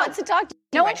 Nobody wants to talk to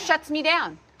you. No one shuts me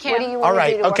down. Kim. What do you want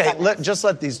to do to work on this? Just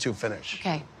let these two finish.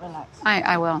 Okay. Relax.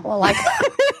 I will. Well, like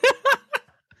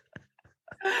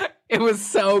It was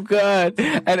so good.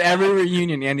 At every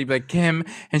reunion, Andy'd be like, Kim,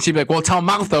 and she'd be like, well, tell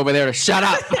mouth over there to shut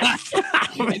up.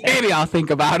 Maybe I'll think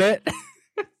about it.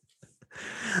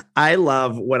 I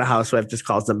love when a housewife just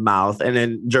calls them mouth, and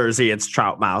in Jersey, it's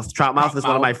trout mouth. Trout mouth is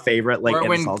one of my favorite like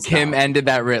or insults. When Kim ended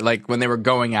that, like when they were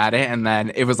going at it, and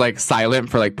then it was like silent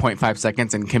for like 0.5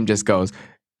 seconds, and Kim just goes,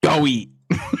 go eat.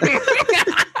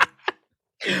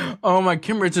 Oh my,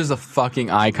 Kim Richards is a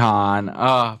fucking icon.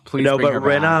 Oh, please. No, bring but her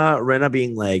back. Rinna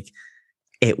being like,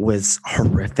 it was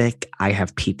horrific. I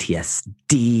have PTSD.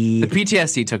 The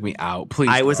PTSD took me out. Please.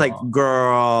 I was like,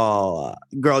 girl,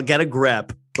 get a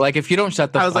grip. Like, if you don't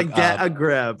shut the fuck up. I was like, get a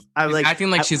grip. I was like, acting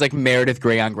like she's like Meredith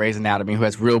Grey on Grey's Anatomy, who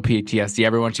has real PTSD.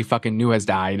 Everyone she fucking knew has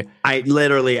died. I'm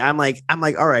like,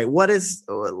 all right, what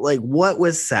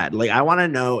was said? Like, I want to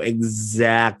know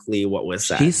exactly what was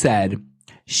said. She said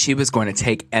she was going to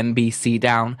take NBC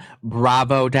down,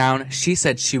 Bravo down. She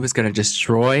said she was going to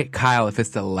destroy Kyle if it's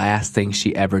the last thing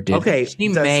she ever did. Okay. She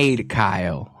made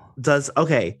Kyle.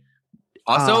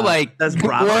 Also, does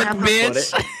Bravo have the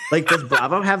bitch? footage? Like, does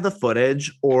Bravo have the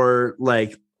footage, or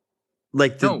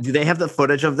do they have the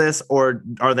footage of this, or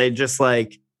are they just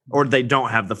like, or they don't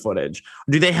have the footage?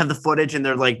 Do they have the footage and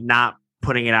they're like not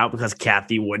putting it out because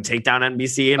Kathy would take down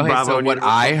NBC and Bravo? So what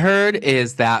I heard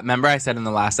is that, remember I said in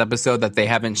the last episode that they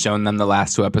haven't shown them the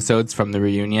last 2 episodes from the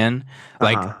reunion,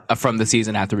 from the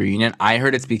season at the reunion. I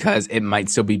heard it's because it might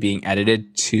still be being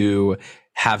edited to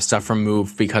have stuff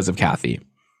removed because of Kathy.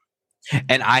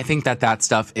 And I think that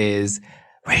stuff is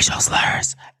racial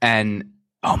slurs and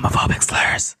homophobic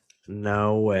slurs.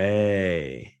 No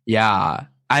way. Yeah.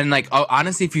 And like,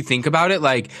 honestly, if you think about it,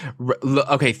 like,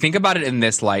 okay, think about it in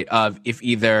this light of if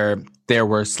either there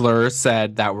were slurs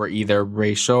said that were either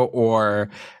racial or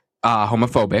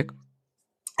homophobic,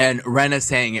 and Rinna's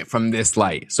saying it from this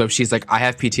light. So if she's like, I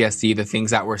have PTSD, the things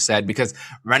that were said, because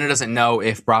Rinna doesn't know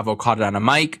if Bravo caught it on a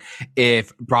mic,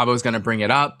 if Bravo's going to bring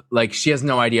it up. Like, she has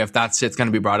no idea if that shit's going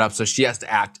to be brought up. So she has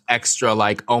to act extra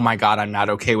like, oh my God, I'm not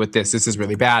okay with this. This is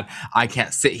really bad. I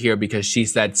can't sit here because she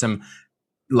said some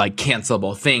like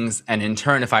cancelable things. And in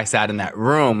turn, if I sat in that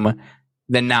room,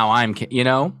 then now I'm,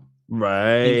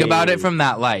 right. Think about it from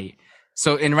that light.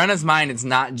 So in Rinna's mind, it's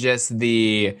not just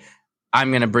the,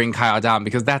 I'm going to bring Kyle down,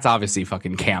 because that's obviously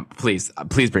fucking camp. Please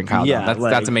bring Kyle down.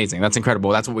 That's amazing. That's incredible.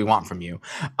 That's what we want from you.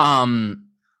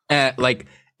 Like,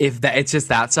 if that, it's just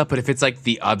that stuff, but if it's like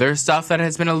the other stuff that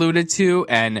has been alluded to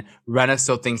and Rinna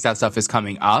still thinks that stuff is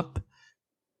coming up,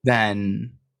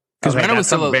 then because Rinna was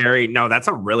still that's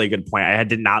a really good point. I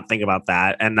did not think about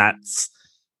that. And that's,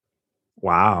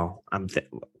 wow.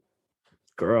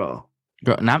 Girl,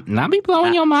 not be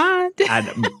blowing your mind.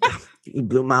 You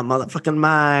blew my motherfucking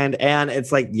mind. And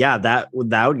it's like, yeah, that would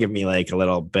give me like a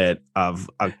little bit of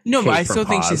a no, but I still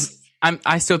think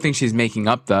I still think she's making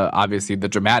up obviously the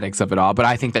dramatics of it all, but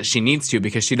I think that she needs to,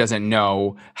 because she doesn't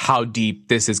know how deep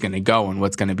this is going to go and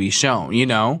what's going to be shown,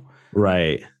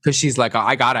 Right. Because she's like,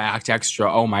 I gotta act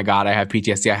extra. Oh my God, I have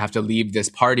PTSD. I have to leave this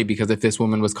party because if this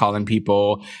woman was calling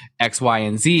people X, Y,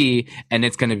 and Z, and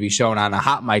it's going to be shown on a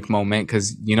hot mic moment,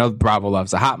 because Bravo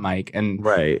loves a hot mic. And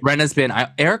right. Rinna's been.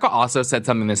 Erica also said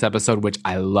something in this episode which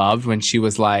I loved, when she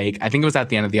was like, I think it was at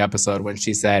the end of the episode when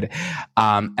she said,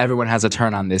 "Everyone has a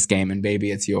turn on this game, and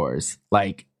baby, it's yours."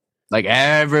 Like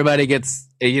everybody gets,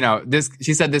 this.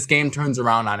 She said this game turns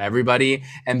around on everybody,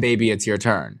 and baby, it's your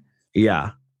turn.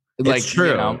 Yeah. Like, it's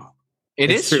true.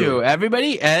 It's true.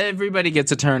 Everybody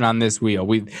gets a turn on this wheel.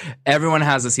 Everyone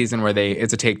has a season where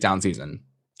it's a takedown season.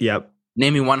 Yep.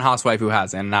 Name me one housewife who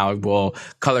hasn't, and now we'll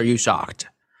color you shocked.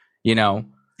 You know?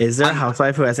 Is there a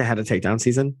housewife who hasn't had a takedown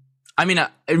season? I mean,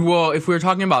 well, if we were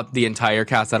talking about the entire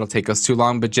cast, that'll take us too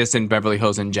long. But just in Beverly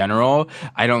Hills in general,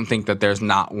 I don't think that there's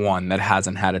not one that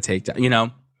hasn't had a takedown, you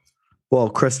know? Well,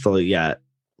 Crystal yet.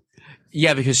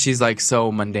 Yeah, because she's like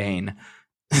so mundane.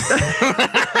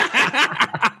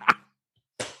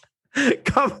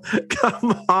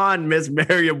 Come on, Miss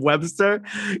Merriam-Webster.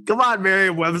 Come on,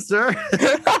 Merriam-Webster.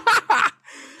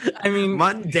 I mean,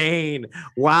 mundane.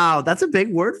 Wow, that's a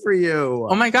big word for you.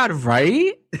 Oh my God,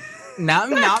 right?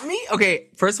 Not me. Okay,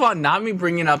 first of all, not me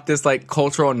bringing up this like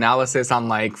cultural analysis on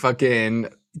like fucking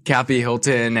Kathy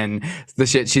Hilton and the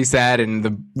shit she said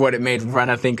and what it made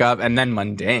Brenna think of, and then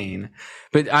mundane.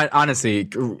 But honestly,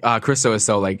 Crystal is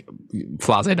so like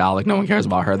flazedolic, no one cares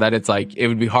about her, that it's like it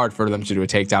would be hard for them to do a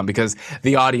takedown because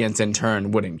the audience in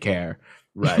turn wouldn't care.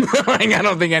 Right. Like, I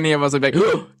don't think any of us would be like,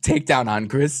 takedown on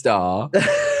Crystal.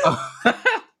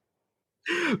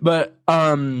 But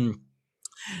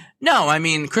no, I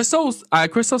mean Crystal's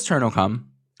turn will come.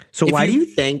 So why do you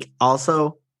think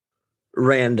also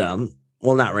random?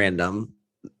 Well, not random.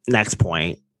 Next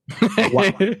point.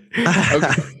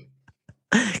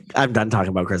 I'm done talking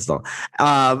about Crystal.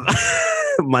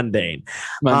 Mundane.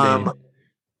 Why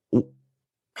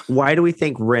do we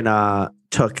think Rinna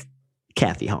took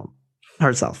Kathy home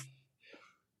herself?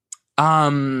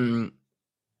 I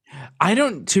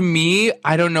don't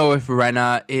know if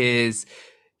Rinna is.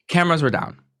 Cameras were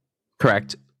down,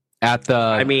 correct? That's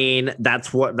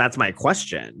my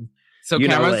question. So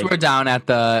cameras were down at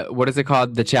the, what is it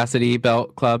called? The Chastity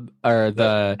Belt Club or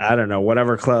I don't know,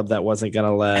 whatever club that wasn't going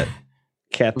to let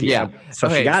Kathy. Yeah. So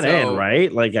she got in,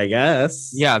 right? Like, I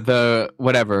guess. Yeah. The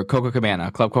whatever, Club Coco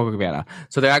Cabana.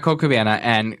 So they're at Coco Cabana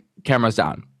and cameras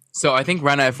down. So I think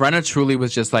if Rinna truly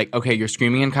was just like, okay, you're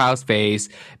screaming in Kyle's face.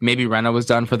 Maybe Rinna was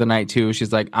done for the night too.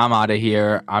 She's like, I'm out of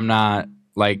here. I'm not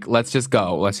like, let's just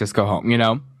go home, you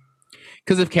know?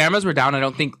 Because if cameras were down, I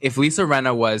don't think if Lisa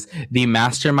Rinna was the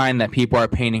mastermind that people are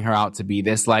painting her out to be,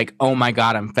 this like, oh my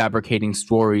God, I'm fabricating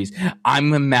stories.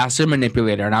 I'm a master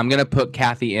manipulator and I'm going to put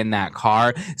Kathy in that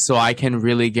car so I can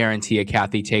really guarantee a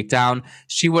Kathy takedown.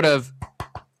 She would have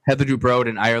Heather Dubrow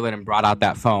in Ireland and brought out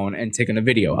that phone and taken a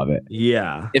video of it.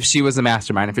 Yeah. If she was a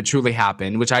mastermind, if it truly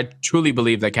happened, which I truly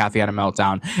believe that Kathy had a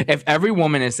meltdown. If every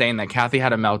woman is saying that Kathy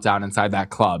had a meltdown inside that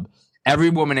club,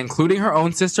 every woman, including her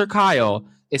own sister Kyle,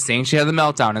 is saying she had a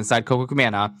meltdown inside Coco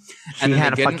Cabana. And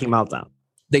had a fucking meltdown.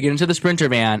 They get into the Sprinter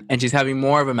van and she's having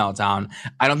more of a meltdown.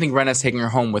 I don't think Rinna's taking her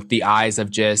home with the eyes of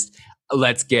just,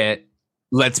 let's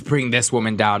bring this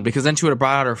woman down, because then she would have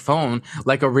brought out her phone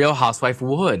like a real housewife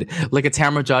would, like a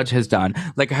Tamara Judge has done,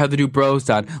 like a Heather Dubrow's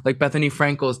done, like Bethany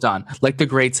Frankel's done, like the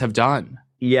greats have done.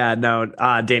 Yeah, no,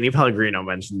 Danny Pellegrino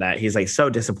mentioned that. He's like so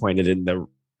disappointed in the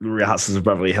Real Housewives of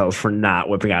Beverly Hills for not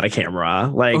whipping out a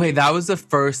camera. Like, okay, that was the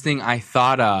first thing I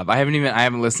thought of. I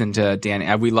haven't listened to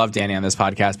Danny. We love Danny on this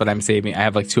podcast, but I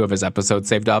have like 2 of his episodes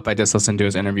saved up. I just listened to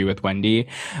his interview with Wendy,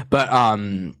 but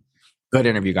good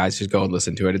interview, guys. Just go and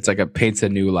listen to it. It's like paints a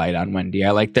new light on Wendy.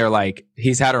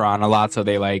 He's had her on a lot, so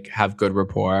they like have good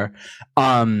rapport.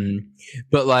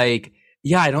 But like,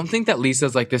 yeah, I don't think that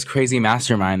Lisa's like this crazy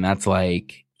mastermind that's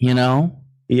like, you know?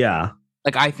 Yeah.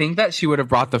 Like, I think that she would have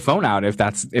brought the phone out if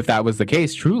that was the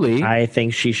case. Truly, I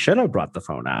think she should have brought the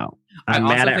phone out. I'm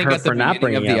also mad at her for not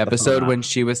bringing the episode when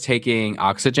she was taking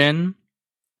oxygen.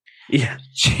 Yeah,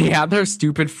 she had her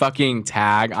stupid fucking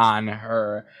tag on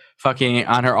her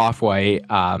off-white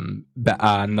on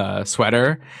the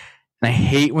sweater, and I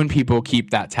hate when people keep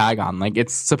that tag on. Like,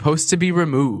 it's supposed to be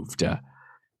removed.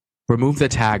 Remove the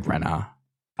tag, Rinna.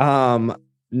 No,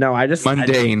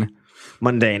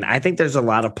 Mundane. I think there's a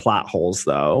lot of plot holes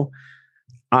though.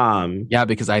 Yeah,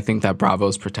 because I think that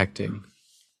Bravo's protecting.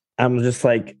 I'm just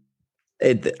like,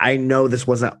 I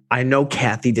know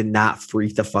Kathy did not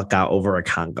freak the fuck out over a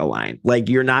conga line. Like,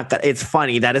 you're not, it's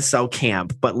funny. That is so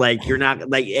camp, but like, you're not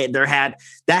like, that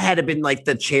had to been like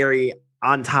the cherry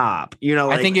on top, you know?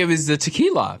 Like, I think it was the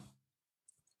tequila.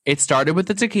 It started with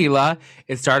the tequila.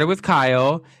 It started with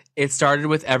Kyle. It started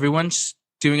with everyone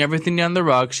doing everything on the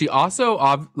rug. She also,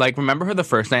 remember her the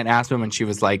first night in Aspen when she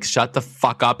was like, shut the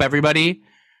fuck up, everybody?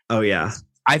 Oh, yeah.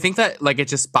 I think that, like, it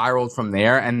just spiraled from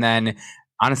there. And then,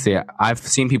 honestly, I've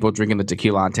seen people drinking the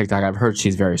tequila on TikTok. I've heard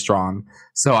she's very strong.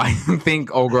 So I think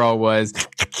old girl was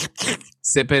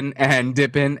sipping and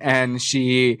dipping, and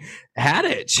she had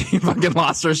it. She fucking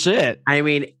lost her shit. I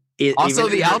mean,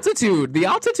 the altitude.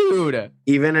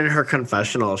 Even in her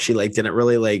confessional, she, like, didn't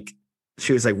really, like,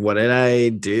 she was like, "What did I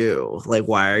do? Like,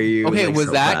 why are you?" Okay, like, was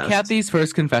so that pressed? Kathy's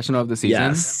first confessional of the season?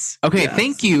 Yes. Okay, Yes.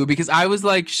 thank you, because I was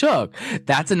like shook.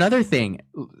 That's another thing,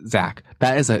 Zach.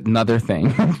 That is another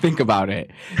thing. Think about it.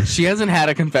 She hasn't had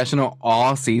a confessional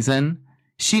all season.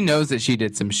 She knows that she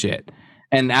did some shit.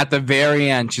 And at the very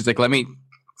end, she's like, let me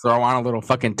throw on a little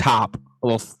fucking top. A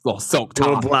little silk top.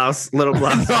 Little blouse. Throw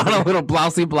on a little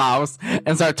blousey blouse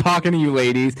and start talking to you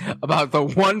ladies about the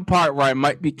one part where I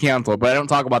might be canceled, but I don't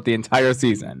talk about the entire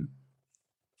season.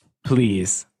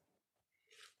 Please.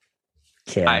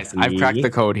 Guys, I've cracked the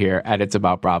code here at It's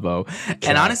About Bravo.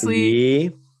 And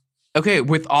honestly, okay,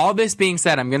 with all this being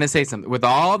said, I'm going to say something. With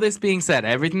all this being said,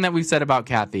 everything that we've said about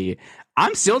Kathy,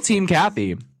 I'm still Team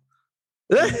Kathy.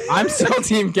 I'm still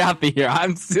Team Kathy here.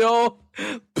 I'm still...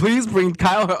 Please bring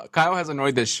Kyle. Kyle has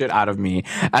annoyed the shit out of me.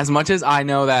 As much as I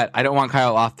know that I don't want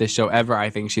Kyle off this show ever, I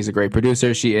think she's a great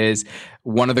producer. She is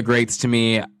one of the greats to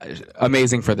me.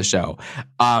 Amazing for the show.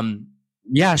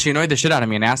 Yeah, she annoyed the shit out of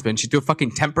me in Aspen. She threw a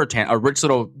fucking a rich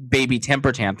little baby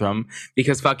temper tantrum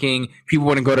because fucking people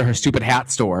wouldn't go to her stupid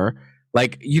hat store.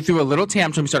 Like, you threw a little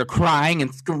tantrum, started crying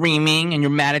and screaming, and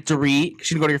you're mad at Dorit.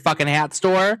 She didn't go to your fucking hat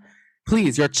store.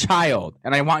 Please, you're a child,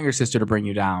 and I want your sister to bring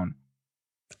you down.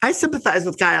 I sympathize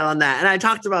with Kyle on that, and I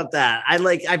talked about that. I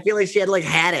feel like she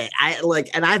had it.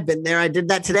 And I've been there. I did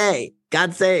that today.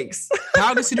 God sakes.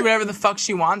 Kyle gets to do whatever the fuck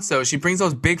she wants, though. She brings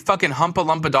those big fucking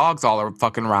humpa-lumpa dogs all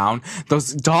fucking around.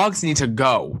 Those dogs need to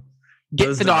go.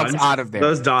 Get the dogs out of there.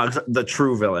 Those dogs, the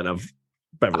true villain of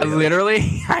Beverly Hills. Literally,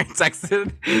 I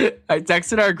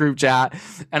texted our group chat,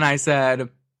 and I said,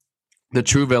 the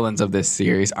true villains of this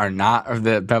series of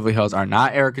the Beverly Hills are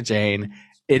not Erica Jane.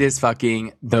 It is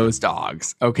fucking those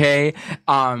dogs, okay?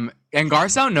 And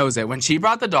Garcelle knows it. When she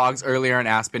brought the dogs earlier in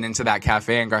Aspen into that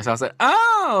cafe, and Garcelle said,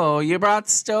 "Oh, you brought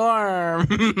Storm."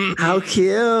 How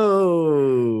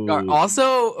cute.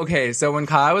 Also, okay, so when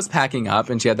Kyle was packing up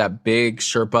and she had that big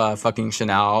Sherpa fucking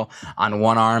Chanel on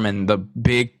one arm and the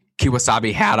big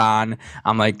Kiwasabi hat on,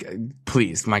 I'm like,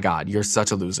 please, my God, you're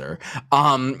such a loser.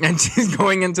 And she's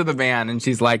going into the van and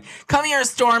she's like, "Come here,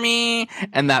 Stormy."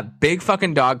 And that big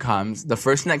fucking dog comes. The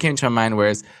first thing that came to my mind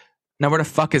was, now where the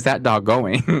fuck is that dog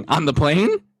going? On the plane?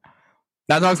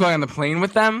 That dog's going on the plane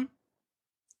with them?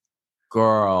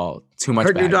 Girl, too much.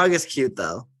 Her new dog is cute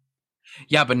though.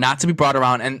 Yeah, but not to be brought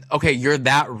around. And okay, you're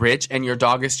that rich and your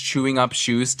dog is chewing up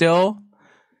shoes still?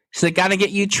 She's like, gotta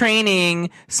get you training,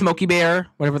 Smokey Bear,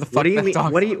 whatever the fuck. What do you mean?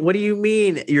 Dog. What do you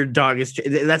mean? Your dog is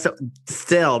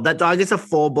that dog is a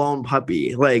full blown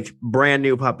puppy, like brand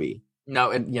new puppy.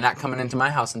 No, you're not coming into my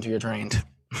house until you're trained.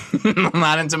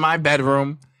 Not into my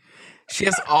bedroom.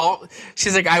 She's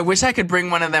like, I wish I could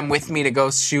bring one of them with me to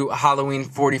go shoot Halloween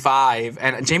 45.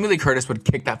 And Jamie Lee Curtis would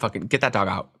get that dog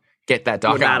out. Get that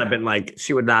dog out.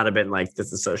 She would not have been like,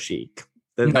 this is so chic.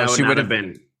 No, she would have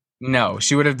been. No,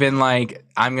 she would have been like,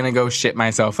 I'm going to go shit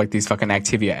myself like these fucking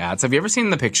Activia ads. Have you ever seen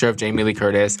the picture of Jamie Lee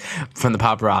Curtis from the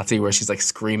paparazzi where she's like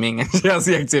screaming and she has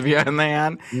the Activia in the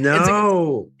hand? No. Like,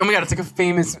 oh my God, it's like a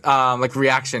famous like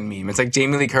reaction meme. It's like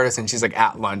Jamie Lee Curtis and she's like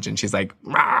at lunch and she's like,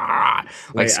 rah,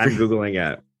 like I'm Googling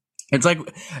it. It's like,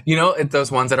 you know,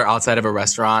 those ones that are outside of a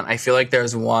restaurant. I feel like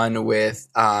there's one with,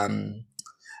 the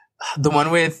one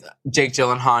with Jake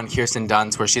Gyllenhaal and Kirsten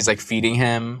Dunst where she's like feeding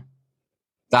him.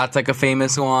 That's like a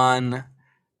famous one.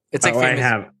 It's like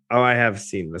famous. I have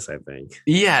seen this, I think.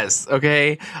 Yes.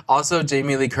 Okay. Also,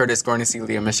 Jamie Lee Curtis going to see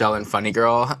Lea Michele in Funny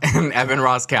Girl, and Evan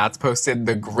Ross Katz posted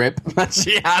the grip that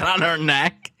she had on her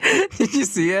neck. Did you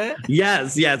see it?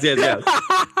 Yes.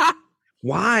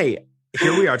 Why?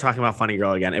 Here we are talking about Funny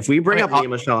Girl again. If we bring up Lea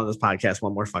Michele on this podcast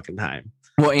one more fucking time.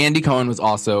 Well, Andy Cohen was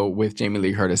also with Jamie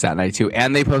Lee Curtis that night too.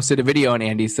 And they posted a video and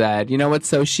Andy said, you know what's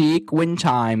so chic? Wind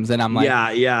chimes. And I'm like,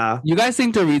 yeah. You guys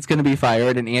think Dorit's going to be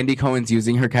fired? And Andy Cohen's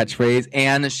using her catchphrase.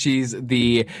 And she's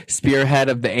the spearhead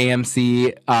of the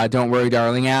AMC Don't Worry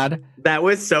Darling ad. That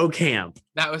was so camp.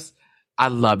 I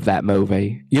love that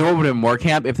movie. You know what would have been more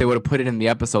camp? If they would have put it in the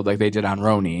episode like they did on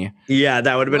Roni. Yeah,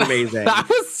 that would have been amazing. That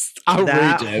was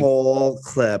outrageous. That whole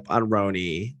clip on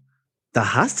Roni. The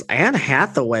Hustle, Anne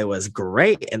Hathaway was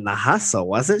great in The Hustle,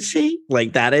 wasn't she?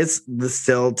 Like, that is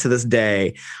still to this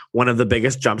day one of the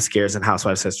biggest jump scares in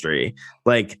Housewives history.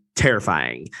 Like,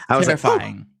 terrifying. I was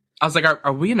like,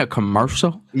 are we in a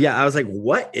commercial? Yeah, I was like,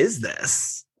 what is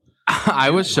this? I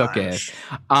was shookish.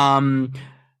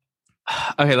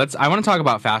 Okay, I want to talk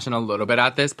about fashion a little bit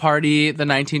at this party, the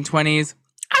 1920s.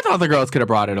 I thought the girls could have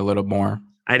brought it a little more.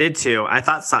 I did too. I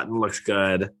thought Sutton looked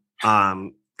good.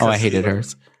 I hated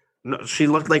hers. No, she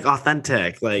looked like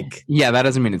authentic. Like, yeah, that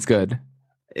doesn't mean it's good.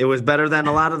 It was better than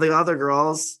a lot of the other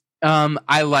girls.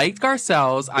 I liked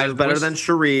Garcelle's. I was better than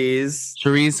Cherie's.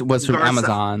 Cherie's was from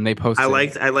Amazon. They posted. I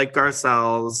liked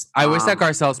Garcelle's. I wish that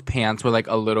Garcelle's pants were like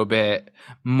a little bit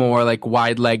more like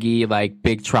wide leggy, like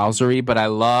big trousery, but I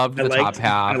loved the top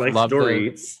half. I liked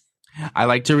Dorit's. I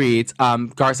like Dorit's.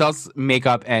 Garcelle's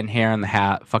makeup and hair and the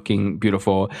hat, fucking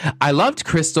beautiful. I loved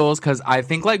Crystal's because I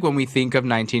think like when we think of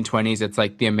 1920s, it's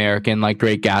like the American like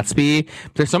Great Gatsby.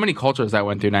 But there's so many cultures that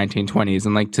went through 1920s,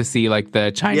 and like to see like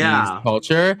the Chinese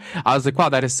culture, I was like, wow,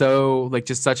 that is so like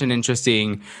just such an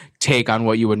interesting take on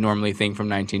what you would normally think from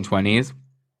 1920s.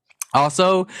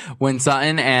 Also, when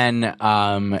Sutton and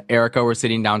Erica were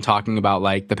sitting down talking about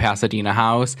like the Pasadena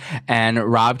house, and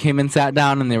Rob came and sat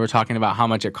down, and they were talking about how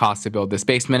much it cost to build this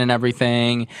basement and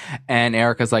everything, and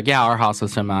Erica's like, yeah, our house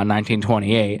was from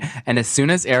 1928. And as soon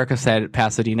as Erica said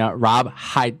Pasadena, Rob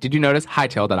did you notice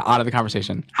hightailed it out of the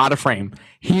conversation, out of frame.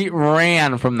 He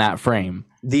ran from that frame.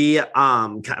 The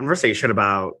conversation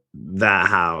about that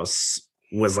house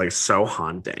was like so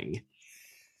haunting.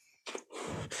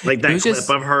 Like that clip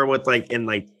of her with like in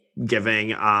like giving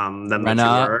them the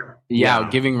tour. Yeah,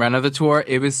 giving Renna the tour.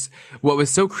 It was what was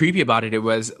so creepy about it. It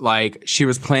was like she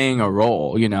was playing a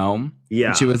role, you know? Yeah.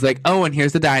 And she was like, oh, and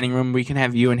here's the dining room. We can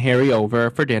have you and Harry over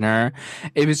for dinner.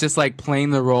 It was just like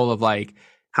playing the role of like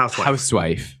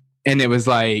housewife. And it was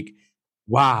like,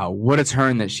 wow, what a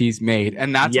turn that she's made.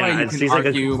 And that's why you can she's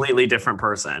argue, like a completely different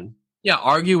person. Yeah,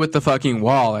 argue with the fucking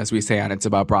wall, as we say on It's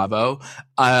About Bravo.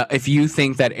 If you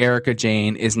think that Erica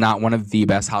Jane is not one of the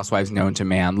best housewives known to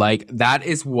man, like that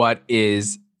is what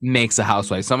makes a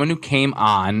housewife. Someone who came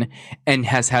on and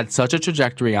has had such a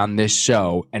trajectory on this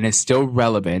show and is still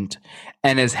relevant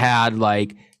and has had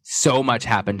like so much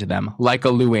happen to them, like a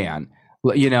Luann,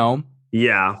 you know?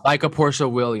 Yeah. Like a Portia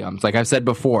Williams. Like I've said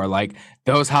before, like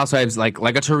those housewives, like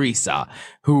a Teresa,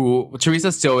 who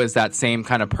Teresa still is that same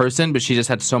kind of person, but she just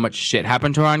had so much shit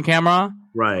happen to her on camera.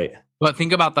 Right. But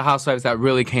think about the housewives that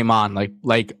really came on,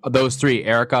 like those three,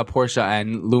 Erica, Portia,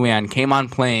 and Luann came on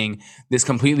playing this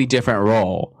completely different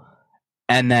role.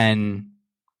 And then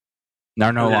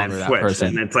they're no longer that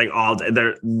person. And it's like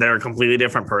they're a completely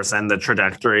different person, the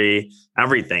trajectory,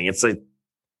 everything. It's like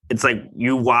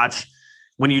you watch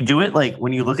when you do it, like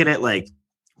when you look at it like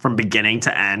from beginning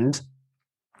to end,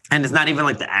 and it's not even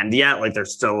like the end yet. Like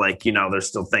there's still like, you know, there's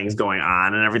still things going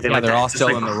on and everything. Yeah, like they're that. all It's still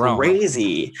just, in like, the room.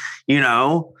 Crazy, you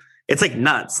know. It's like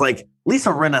nuts. Like Lisa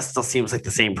Rinna still seems like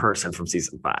the same person from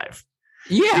season 5.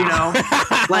 Yeah, you know,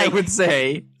 like I would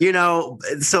say, you know.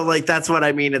 So like that's what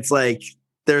I mean. It's like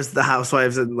there's the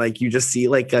housewives, and like you just see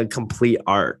like a complete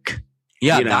arc.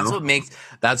 Yeah, you know?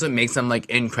 that's what makes them like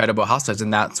incredible housewives,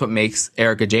 and that's what makes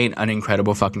Erica Jane an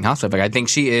incredible fucking housewife. Like I think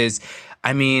she is.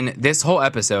 I mean, this whole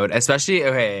episode, especially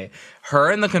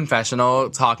her in the confessional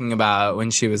talking about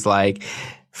when she was like,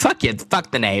 "Fuck you,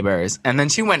 fuck the neighbors," and then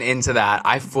she went into that.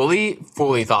 I fully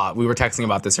thought, we were texting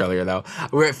about this earlier though.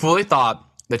 We fully thought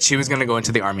that she was going to go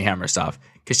into the Armie Hammer stuff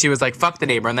because she was like, "Fuck the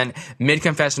neighbor," and then mid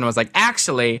confession was like,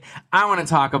 "Actually, I want to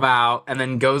talk about," and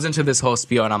then goes into this whole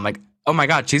spiel, and I'm like, oh my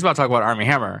God, she's about to talk about Armie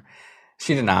Hammer.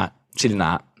 She did not. No.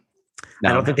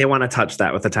 I don't think they want to touch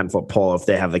that with a 10-foot pole if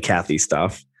they have the Kathy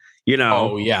stuff. You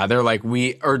know? Oh yeah, they're like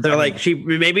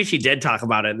maybe she did talk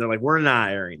about it, and they're like, we're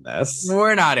not airing this.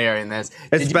 We're not airing this.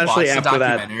 Especially Did you watch after the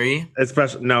documentary?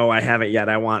 That. No, I haven't yet.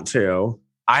 I want to.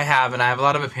 I have, and I have a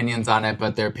lot of opinions on it,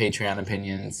 but they're Patreon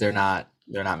opinions. They're not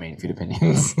main feed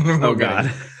opinions. Oh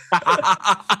God.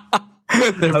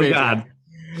 God.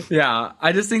 Yeah,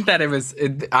 I just think that it was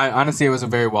a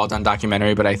very well done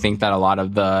documentary, but I think that a lot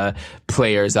of the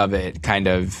players of it kind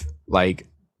of like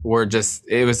were just,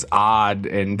 it was odd,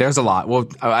 and there's a lot. We'll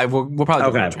probably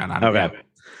do Patreon on it.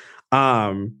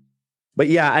 Okay. But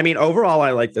yeah, I mean, overall,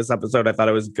 I like this episode. I thought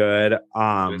it was good. It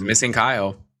was missing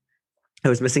Kyle.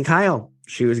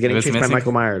 She was getting chased by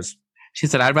Michael Myers. She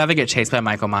said, "I'd rather get chased by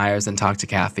Michael Myers than talk to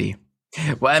Kathy."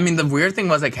 Well, I mean, the weird thing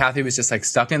was that Kathy was just like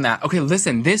stuck in that. Okay,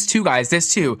 listen, this too, guys,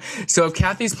 this too. So if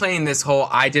Kathy's playing this whole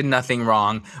I did nothing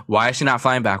wrong, why is she not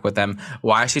flying back with them?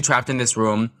 Why is she trapped in this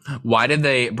room? Why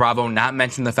did Bravo not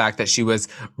mention the fact that she was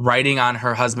writing on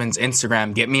her husband's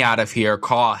Instagram, "Get me out of here,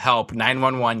 call help,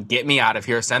 911, get me out of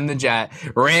here, send the jet,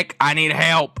 Rick, I need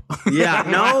help." Yeah,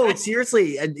 no,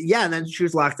 seriously. Yeah, and then she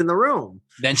was locked in the room.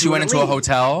 Then she went into a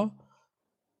hotel.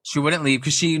 She wouldn't leave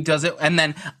because she does it. And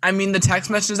then, I mean, the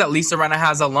text messages that Lisa Rinna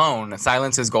has alone,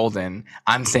 silence is golden.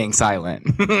 I'm saying silent.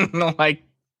 Like,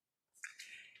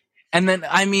 And then,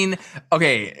 I mean,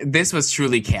 okay, this was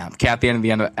truly camp. At the end of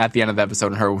the episode,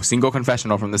 in her single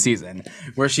confessional from the season,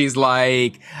 where she's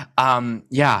like,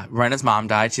 yeah, Rena's mom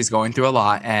died. She's going through a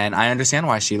lot, and I understand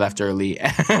why she left early.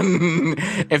 And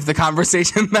if the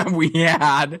conversation that we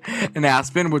had in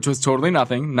Aspen, which was totally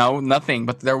nothing,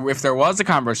 but if there was a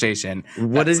conversation,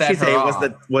 what did she say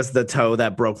was the toe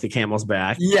that broke the camel's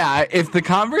back? Yeah, if the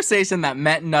conversation that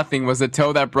meant nothing was the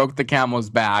toe that broke the camel's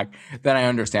back, then I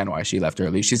understand why she left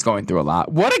early. She's going through a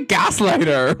lot. What a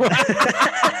gaslighter.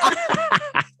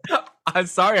 I'm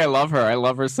sorry. I love her. I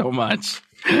love her so much.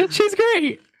 She's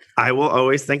great. I will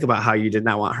always think about how you did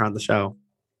not want her on the show.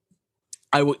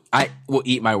 I will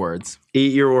eat my words.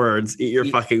 Eat your words. Eat your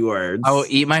fucking words. I will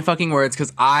eat my fucking words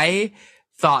because I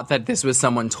thought that this was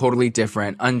someone totally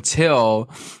different until,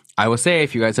 I will say,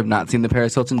 if you guys have not seen the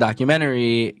Paris Hilton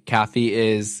documentary, Kathy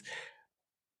is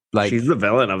like, she's the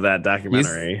villain of that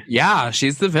documentary. Yeah,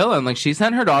 she's the villain. Like, she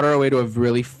sent her daughter away to a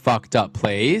really fucked up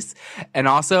place. And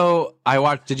also,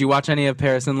 did you watch any of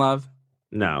Paris in Love?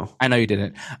 No. I know you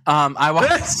didn't. I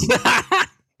watched I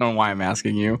don't know why I'm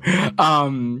asking you.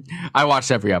 I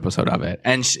watched every episode of it.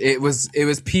 And it was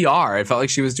PR. It felt like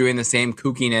she was doing the same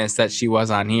kookiness that she was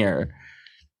on here.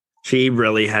 She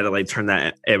really had to like turn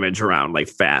that image around like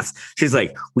fast. She's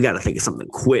like, we got to think of something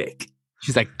quick.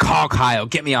 She's like, call Kyle,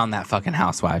 get me on that fucking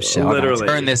Housewives show. Literally.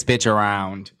 Turn this bitch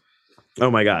around.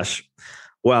 Oh my gosh.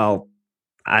 Well,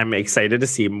 I'm excited to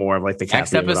see more of like the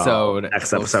next episode.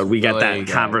 Next episode, we get that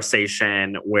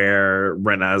conversation where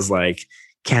Rena's like,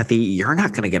 Kathy, you're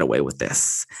not going to get away with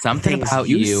this. Something about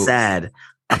you said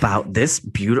about this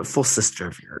beautiful sister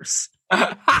of yours.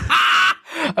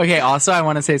 Okay, also, I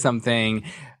want to say something.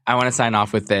 I want to sign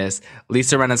off with this.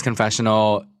 Lisa Rinna's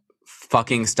confessional,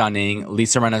 fucking stunning.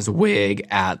 Lisa Rinna's wig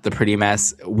at the Pretty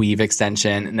Mess weave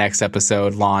extension next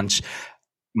episode launch.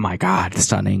 My God,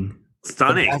 stunning.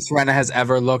 Stunning. The best Rinna has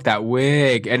ever looked. That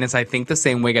wig. And it's, I think, the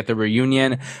same wig at the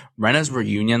reunion. Rinna's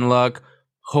reunion look.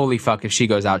 Holy fuck, if she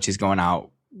goes out, she's going out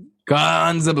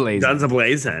guns a-blazing. Guns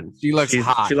a-blazing. She looks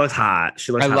hot. She looks hot.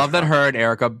 I love that her and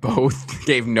Erica both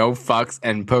gave no fucks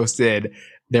and posted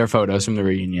their photos from the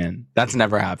reunion. That's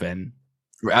never happened.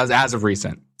 As of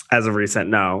recent. As of recent,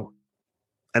 no.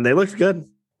 And they looked good.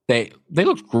 They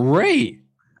looked great.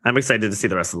 I'm excited to see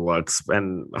the rest of the looks,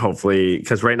 and hopefully,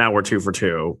 because right now we're 2 for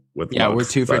 2 with looks, we're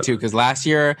 2 for 2 because last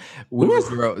year we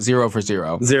were 0 for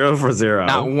 0. 0 for 0.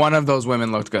 Not one of those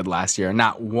women looked good last year.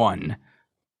 Not one.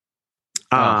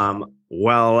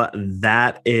 Well,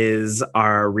 that is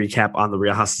our recap on the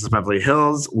Real Housewives of Beverly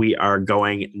Hills. We are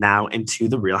going now into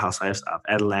the Real Housewives of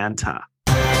Atlanta.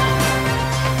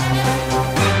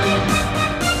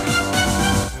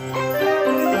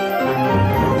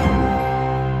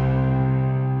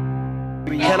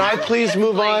 Can I please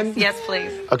move on? Yes, please.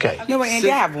 Okay. No, wait,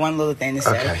 Andy, I have one little thing to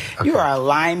say. Okay. You are a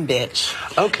lying bitch.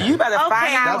 Okay. You better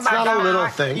find out. That's not a little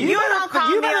thing. You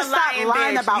better stop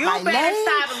lying about my name.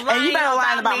 And you better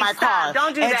lie about my car.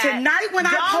 Don't do that. And tonight when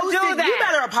I post it, you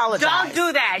better apologize. Don't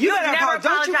do that. You better apologize.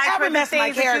 Don't you ever mess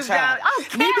my character up.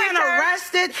 Me being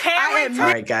arrested, I admit. All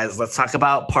right, guys, let's talk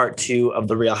about part 2 of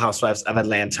the Real Housewives of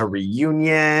Atlanta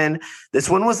reunion. This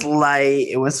one was light.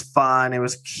 It was fun. It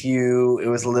was cute. It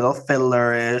was a little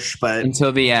fillerish, but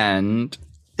until the end,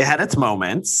 it had its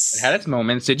moments.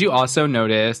 Did you also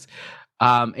notice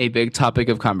a big topic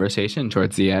of conversation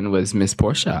towards the end was Miss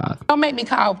Portia? Don't make me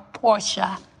call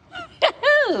Portia.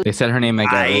 They said her name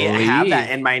like I have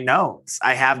that in my notes.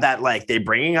 I have that like they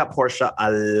bringing up Portia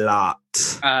a lot.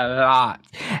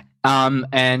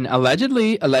 And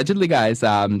allegedly, guys,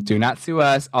 do not sue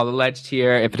us. All alleged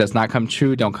here. If it does not come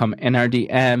true, don't come in our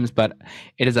DMs. But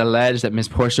it is alleged that Miss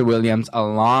Portia Williams,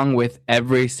 along with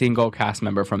every single cast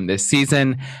member from this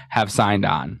season, have signed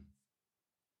on.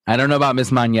 I don't know about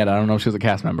Miss Monette. I don't know if she's a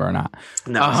cast member or not.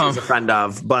 No, she's a friend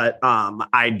of. But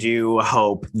I do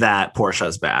hope that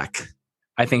Portia's back.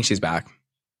 I think she's back.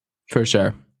 For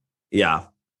sure. Yeah.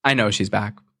 I know she's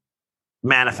back.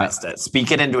 Manifest it.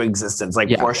 Speak it into existence. Like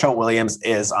Portia Williams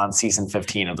is on season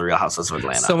 15 of The Real Housewives of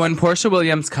Atlanta. So when Portia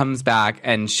Williams comes back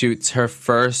and shoots her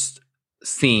first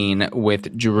scene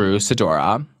with Drew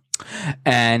Sidora,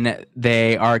 and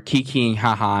they are kikiing,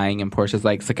 ha-haing, and Portia's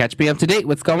like, so catch me up to date.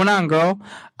 What's going on, girl?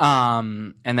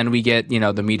 And then we get, the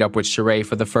meetup with Sheree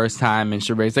for the first time, and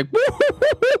Sheree's like,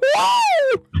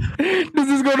 this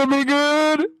is going to be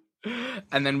good.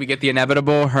 And then we get the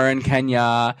inevitable, her and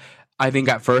Kenya. I think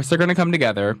at first they're going to come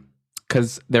together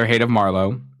because they're hate of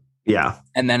Marlo. Yeah.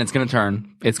 And then it's going to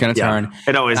turn. It's going to turn.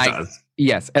 It always does.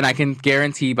 Yes. And I can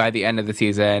guarantee by the end of the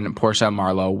season, Portia and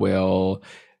Marlo will...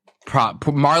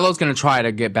 Marlo's going to try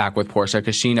to get back with Portia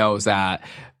because she knows that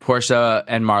Portia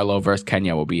and Marlo versus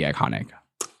Kenya will be iconic.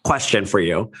 Question for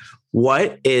you.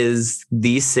 What is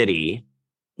the city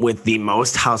with the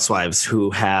most housewives who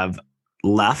have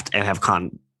left and have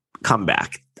come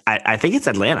back? I think it's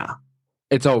Atlanta.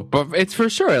 But it's for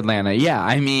sure Atlanta. Yeah.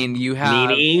 I mean, you have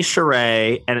NeNe,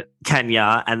 Sheree, and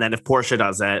Kenya. And then if Portia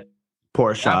does it,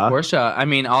 Portia. Portia. I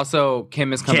mean, also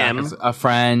Kim has come back as a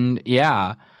friend.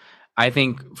 Yeah. I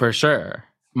think for sure.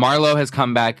 Marlo has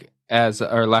come back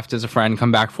or left as a friend,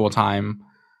 come back full time.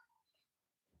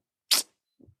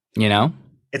 You know?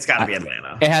 It's got to be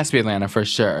Atlanta. It has to be Atlanta for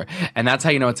sure. And that's how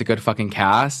you know it's a good fucking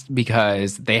cast,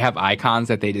 because they have icons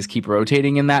that they just keep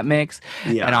rotating in that mix.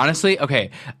 Yeah. And honestly, okay.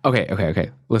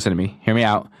 Listen to me. Hear me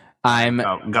out.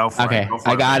 Go for it. Okay,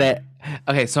 I got it.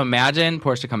 Okay, so imagine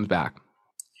Portia comes back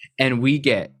and we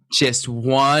get just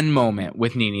one moment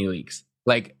with NeNe Leakes.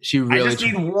 Like, she really... I just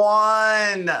need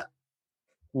one.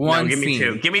 One give scene. me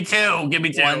two. Give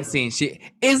me two. One scene.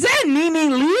 Is that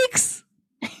NeNe Leakes?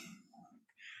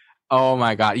 Oh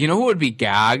my God. You know who would be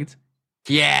gagged?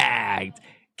 Gagged.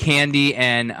 Candy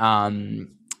and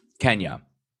Kenya.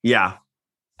 Yeah.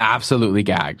 Absolutely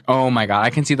gagged. Oh my God.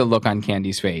 I can see the look on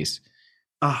Candy's face.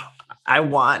 Oh, I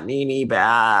want NeNe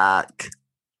back.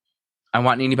 I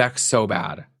want NeNe back so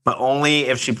bad. But only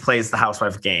if she plays the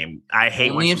housewife game. I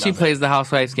hate only when if she plays the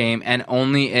housewives game, and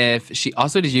only if she...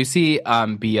 Also, did you see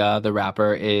Bia, the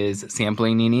rapper, is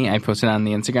sampling NeNe? I posted on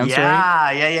the Instagram story.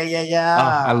 Yeah.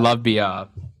 Oh, I love Bia.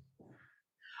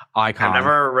 Icon. I've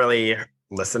never really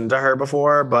listened to her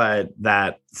before, but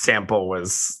that sample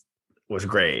was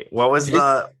great. What was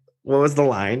the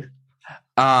line?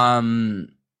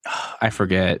 I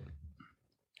forget.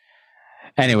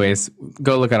 Anyways,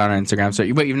 go look at it on our Instagram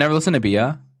story. But you've never listened to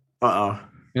Bia? You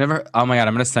never? Oh my God,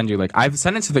 I'm gonna send you I've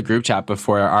sent it to the group chat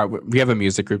before. We have a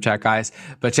music group chat, guys.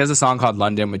 But she has a song called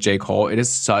London with J. Cole. It is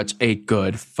such a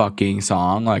good fucking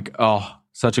song.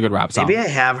 Such a good rap song. Maybe I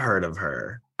have heard of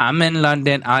her. I'm in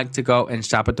London. I like to go and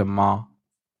shop at the mall,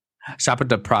 shop at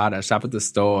the Prada, shop at the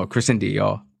store, Christian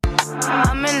Dior.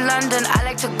 I'm in London. I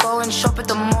like to go and shop at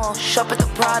the mall, shop at the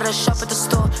Prada, shop at the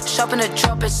store, shop in the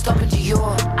Tropics, stop at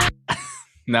Dior.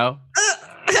 No.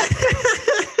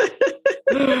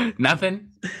 Nothing.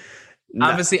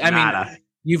 Obviously, I mean,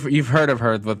 you've heard of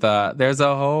her with there's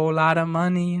a whole lot of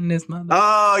money in this mother.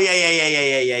 Oh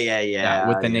yeah.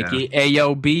 With the Nicki. Hey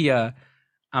yo, Bia,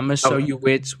 I'm gonna show you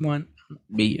which one.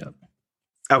 Bia.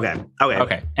 Okay.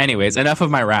 Anyways, enough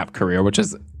of my rap career, which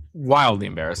is wildly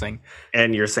embarrassing.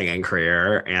 And your singing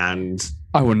career, and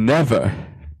I will never.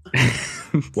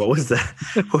 What was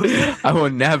that? I will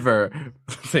never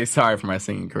say sorry for my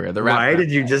singing career. Why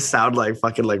did you just sound like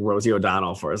fucking like Rosie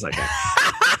O'Donnell for a second?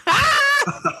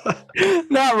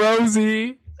 Not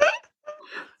Rosie.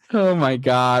 Oh my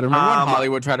God. Remember when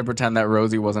Hollywood tried to pretend that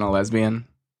Rosie wasn't a lesbian?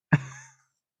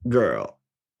 Girl.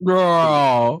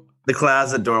 The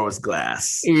closet door was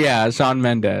glass. Yeah, Shawn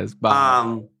Mendes.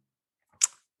 All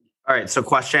right, so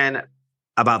question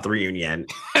about the reunion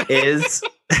is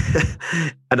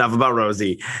enough about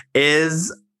Rosie.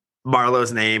 Is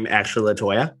Marlo's name actually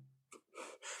LaToya?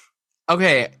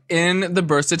 Okay, in the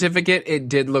birth certificate, it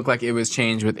did look like it was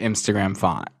changed with Instagram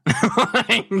font.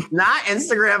 Not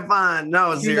Instagram font.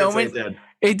 No, seriously, it did.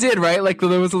 It did, right? Like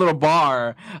there was a little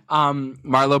bar.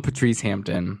 Marlo Patrice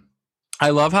Hampton. I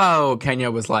love how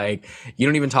Kenya was like, you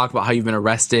don't even talk about how you've been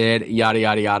arrested, yada,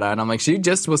 yada, yada. And I'm like, she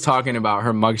just was talking about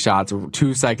her mugshots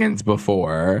 2 seconds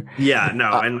before. Yeah,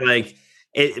 no. And like,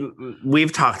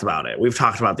 we've talked about it. We've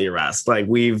talked about the arrest. Like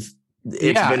it's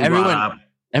been brought up.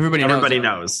 Everybody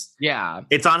knows. Yeah.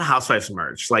 It's on Housewives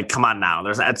merch. Like, come on now.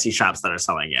 There's Etsy shops that are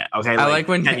selling it. Okay. I like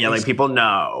when Kenya, people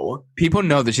know. People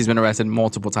know that she's been arrested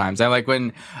multiple times. I like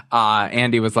when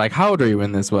Andy was like, how old are you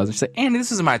when this was? She's like, Andy, this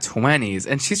was in my 20s.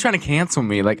 And she's trying to cancel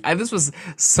me. Like, this was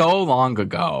so long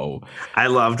ago. I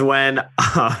loved when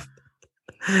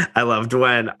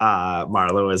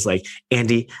Marlo was like,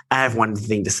 Andy, I have one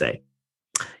thing to say.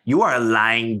 You are a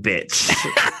lying bitch.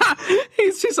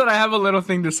 She said, I have a little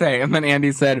thing to say. And then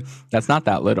Andy said, that's not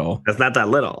that little. That's not that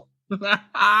little.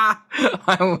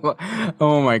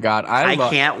 Oh my God. I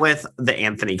can't with the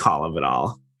Anthony call of it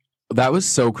all. That was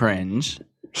so cringe.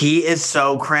 He is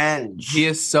so cringe. He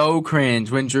is so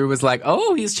cringe when Drew was like,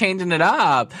 oh, he's changing it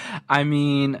up. I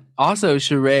mean, also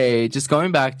Sheree, just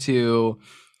going back to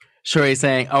Sheree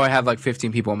saying, oh, I have like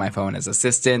 15 people on my phone as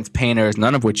assistants, painters,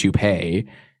 none of which you pay.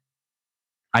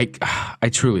 I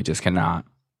truly just cannot.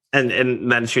 And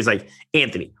then she was like,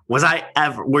 Anthony,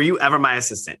 were you ever my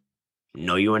assistant?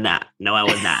 No, you were not. No, I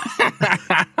was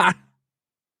not.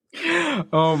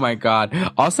 Oh my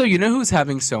God. Also, you know who's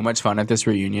having so much fun at this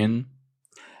reunion?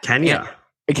 Kenya.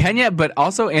 Kenya, but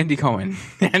also Andy Cohen.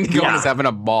 Andy Cohen is having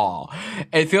a ball.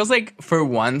 It feels like for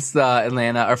once in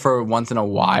a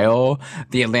while,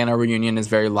 the Atlanta reunion is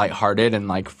very lighthearted and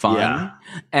like fun. Yeah.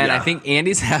 And I think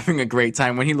Andy's having a great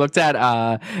time when he looked at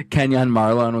Kenya and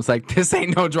Marlo and was like, "This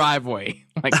ain't no driveway.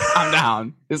 Like, calm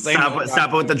down. This ain't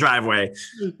stop with the driveway.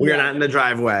 We're not in the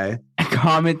driveway.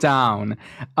 Calm it down."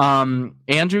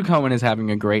 Andrew Cohen is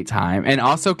having a great time, and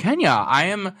also Kenya.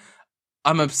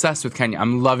 I'm obsessed with Kenya.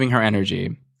 I'm loving her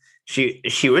energy.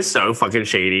 She was so fucking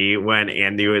shady when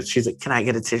she's like, "Can I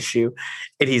get a tissue?"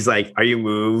 And he's like, "Are you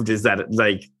moved? Is that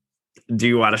like, do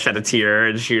you want to shed a tear?"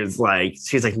 And she's like,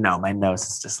 "No, my nose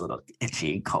is just a little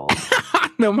itchy and cold."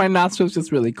 No, my nostril's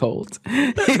just really cold.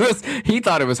 He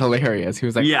thought it was hilarious. He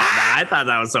was like, I thought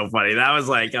that was so funny. I was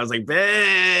like,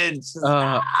 bitch.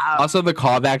 Also the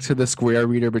callback to the square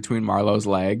reader between Marlo's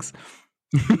legs.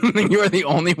 You are the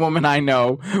only woman I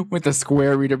know with a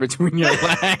square reader between your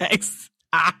legs.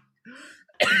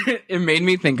 It made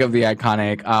me think of the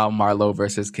iconic Marlo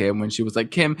versus Kim when she was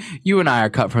like, "Kim, you and I are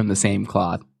cut from the same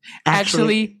cloth."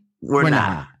 Actually, we're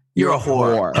not. You're a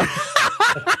whore.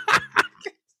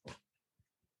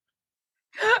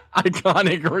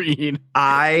 Iconic read.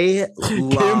 I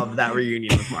love that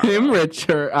reunion with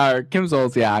Marlo. Kim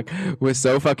Zolciak was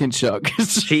so fucking shook.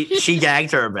 She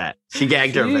gagged her a bit. She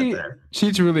gagged her a bit there.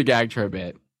 She truly gagged her a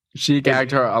bit. She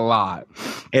gagged her a lot.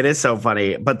 It is so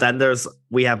funny. But then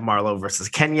we have Marlo versus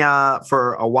Kenya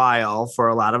for a while for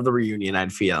a lot of the reunion. I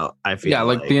feel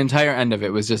like the entire end of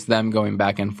it was just them going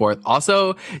back and forth.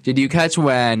 Also, did you catch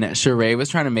when Sheree was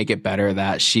trying to make it better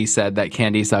that she said that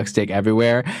Candy sucks dick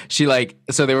everywhere?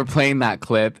 So they were playing that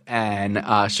clip and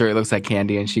Sheree looks at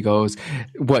Candy and she goes,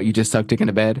 "What, you just suck dick in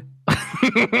a bed?"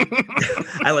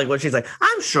 I like when she's like,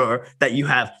 "I'm sure that you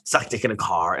have sucked dick in a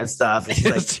car and stuff." And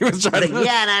she's like,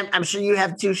 "Yeah, and I'm sure you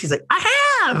have too." She's like, "I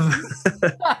have."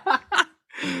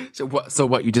 So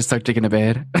what? You just sucked dick in a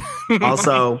bed?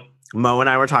 Also, Mo and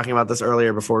I were talking about this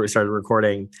earlier before we started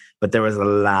recording, but there was a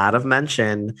lot of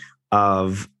mention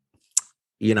of,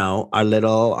 our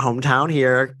little hometown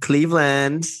here,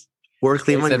 Cleveland. We're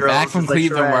Cleveland girls. Back from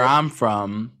Cleveland, where I'm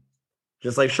from.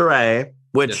 Just like Sheree.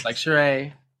 Just like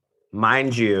Sheree.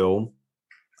 Mind you,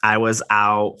 I was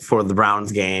out for the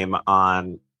Browns game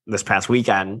on this past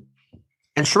weekend,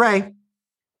 and Sheree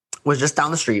was just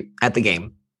down the street at the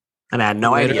game, and I had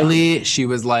no idea. Literally, she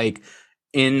was like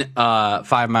in a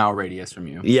 5-mile radius from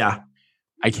you. Yeah,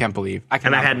 I can't believe. I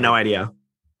had no idea.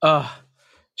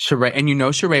 Sheree, and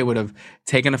Sheree would have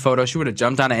taken a photo. She would have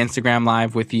jumped on an Instagram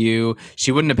live with you.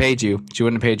 She wouldn't have paid you. She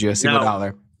wouldn't have paid you a single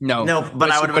dollar. No,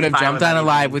 but I would have jumped on a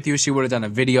live with you. She would have done a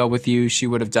video with you. She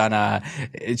would have done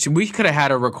we could have had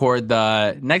her record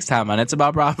the next time on It's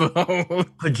About Bravo.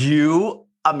 Could you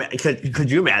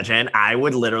imagine? I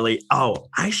would literally.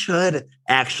 I should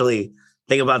actually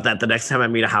think about that the next time I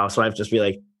meet a housewife. Just be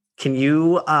like, "Can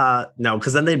you?" No,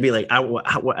 because then they'd be like,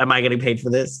 "Am I getting paid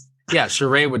for this?" Yeah,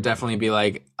 Sheree would definitely be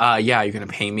like, "Yeah, you're gonna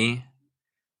pay me."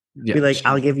 Yeah, be like,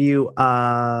 "I'll give you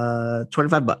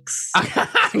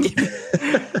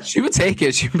 $25." She would take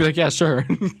it. She'd be like, "Yeah, sure.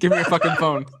 Give me your fucking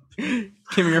phone.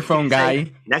 Give me your phone,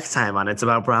 guy." Next time on It's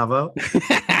About Bravo.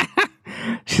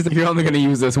 She's like, "You're only going to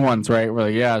use this once, right?" We're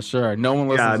like, "Yeah, sure." No one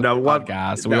listens to the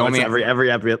podcast. We only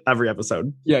every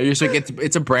episode. Yeah, you're like,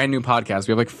 it's a brand new podcast.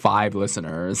 We have like 5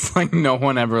 listeners. Like no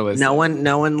one ever listens. No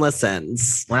one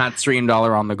listens. We're not streamed all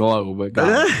around the globe,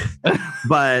 but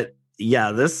but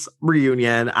yeah, this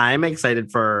reunion, I'm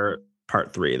excited for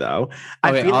part 3 though.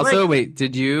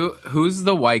 Who's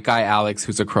the white guy, Alex,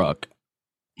 who's a crook?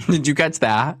 Did you catch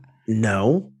that?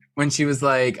 No. When she was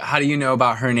like, "How do you know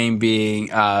about her name being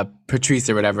Patrice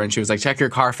or whatever?" And she was like, "Check your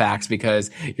Carfax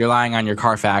because you're lying on your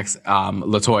Carfax,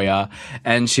 LaToya."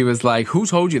 And she was like, "Who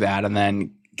told you that?" And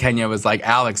then Kenya was like,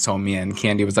 "Alex told me." And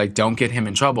Candy was like, "Don't get him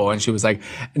in trouble." And she was like,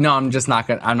 "No, I'm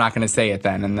not gonna say it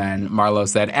then." And then Marlo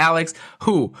said, "Alex,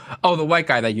 who? Oh, the white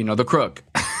guy that the crook."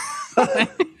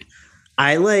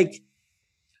 I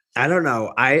don't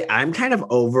know. I'm kind of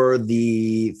over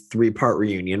the 3-part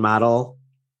reunion model.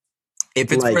 If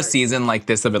it's for a season like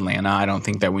this of Atlanta, I don't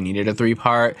think that we needed a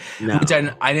 3-part. No. Which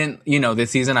I didn't,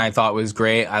 this season I thought was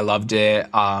great. I loved it.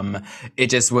 It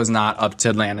just was not up to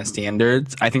Atlanta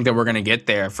standards. I think that we're going to get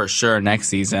there for sure next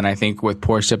season. I think with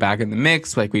Portia back in the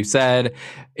mix, like we've said,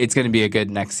 it's going to be a good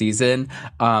next season.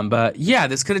 But yeah,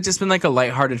 this could have just been like a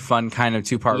lighthearted, fun kind of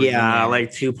 2-part reunion. Yeah,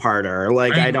 like 2-parter.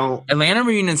 Like Atlanta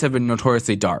reunions have been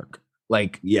notoriously dark.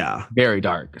 Like, yeah, very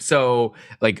dark. So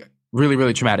like, really,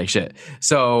 really traumatic shit.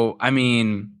 So, I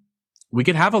mean, we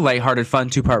could have a lighthearted, fun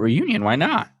 2-part reunion. Why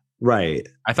not? Right.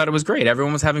 I thought it was great.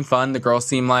 Everyone was having fun. The girls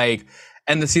seemed like,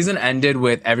 and the season ended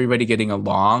with everybody getting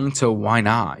along. So why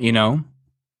not?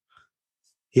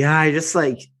 Yeah, I just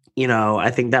like, I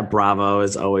think that Bravo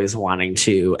is always wanting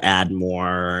to add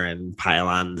more and pile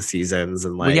on the seasons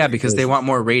and because they want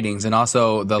more ratings, and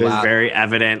also it was very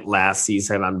evident last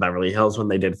season on Beverly Hills when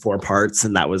they did 4 parts,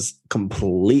 and that was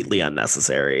completely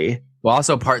unnecessary. Well,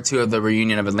 also part 2 of the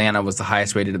reunion of Atlanta was the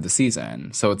highest rated of the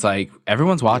season, so it's like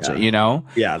everyone's watching,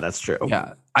 Yeah, that's true.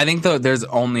 Yeah, I think though there's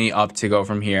only up to go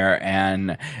from here,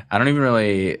 and I don't even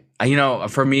really.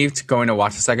 For me, going to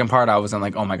watch the second part, I wasn't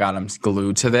like, oh my God, I'm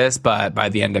glued to this. But by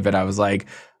the end of it, I was like,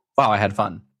 wow, I had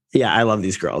fun. Yeah, I love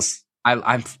these girls.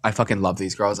 I fucking love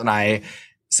these girls.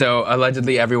 So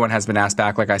allegedly everyone has been asked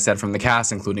back, like I said, from the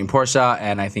cast, including Portia.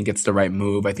 And I think it's the right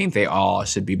move. I think they all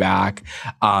should be back.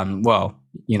 Well,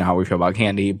 you know how we feel about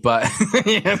Candy, but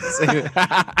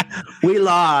we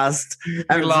lost.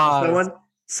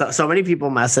 So many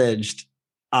people messaged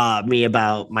me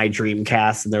about my dream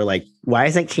cast, and they're like, why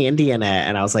isn't Candy in it?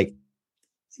 And I was like,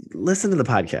 listen to the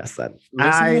podcast then.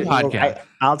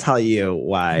 I'll tell you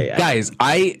why. Guys,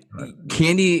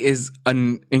 Candy is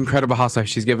an incredible housewife.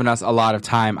 She's given us a lot of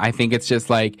time. I think it's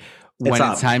just like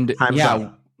it's time to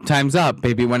time's up,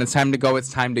 baby. When it's time to go,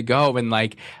 it's time to go. And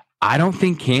like, I don't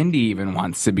think Candy even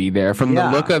wants to be there. From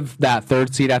the look of that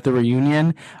 3rd seat at the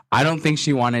reunion, I don't think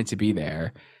she wanted to be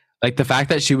there. Like, the fact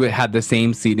that she had the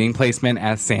same seating placement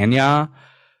as Sanya,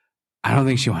 I don't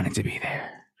think she wanted to be there.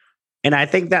 And I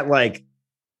think that, like,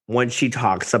 when she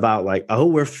talks about, like, oh,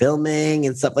 we're filming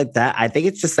and stuff like that, I think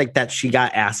it's just, like, that she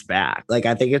got asked back. Like,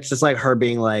 I think it's just, like, her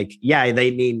being like, yeah,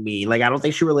 they need me. Like, I don't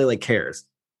think she really, like, cares.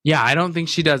 Yeah, I don't think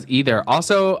she does either.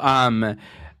 Also,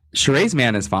 Sheree's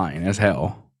man is fine as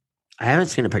hell. I haven't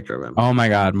seen a picture of him. Oh my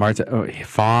God, Marta. Oh,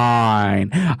 fine.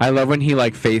 I love when he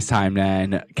like FaceTimed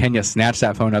and Kenya snatched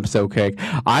that phone up so quick.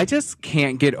 I just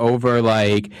can't get over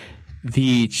like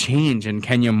the change in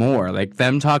Kenya Moore. Like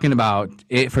them talking about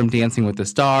it from Dancing with the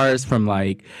Stars, from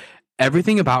like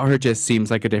everything about her just seems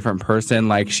like a different person.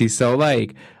 Like she's so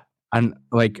like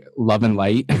love and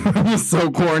light.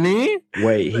 So corny.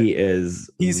 Wait,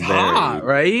 he's hot,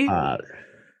 right? Hot.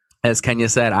 As Kenya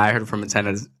said, I heard from a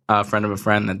friend of a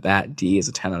friend that D is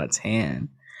a 10 out of 10.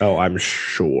 Oh, I'm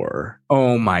sure.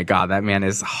 Oh my God, that man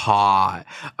is hot.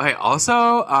 Okay,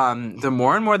 also, the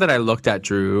more and more that I looked at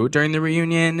Drew during the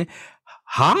reunion,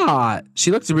 hot. She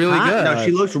looks really good. No,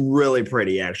 she looks really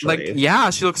pretty, actually. Like,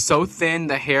 yeah, she looks so thin.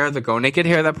 The hair, the Go Naked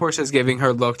hair that Portia's giving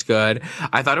her looked good.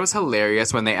 I thought it was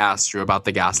hilarious when they asked Drew about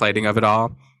the gaslighting of it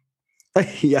all.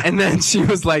 Yeah. And then she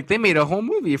was like, they made a whole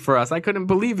movie for us. I couldn't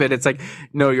believe it. It's like,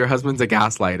 no, your husband's a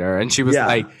gaslighter. And she was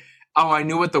like, oh, I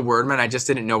knew what the word meant. I just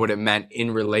didn't know what it meant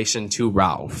in relation to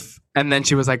Ralph. And then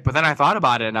she was like, but then I thought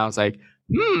about it and I was like,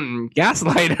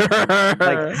 gaslighter.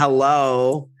 Like,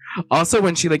 hello. Also,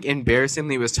 when she like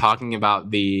embarrassingly was talking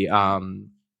about the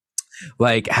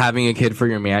like having a kid for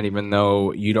your man, even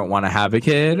though you don't want to have a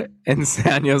kid. And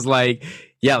Sanya's like,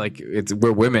 yeah, like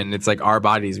we're women. It's like our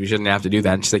bodies. We shouldn't have to do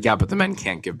that. And she's like, yeah, but the men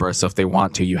can't give birth. So if they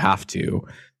want to, you have to,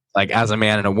 like as a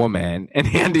man and a woman. And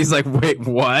Andy's like, wait,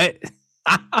 what?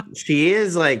 She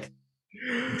is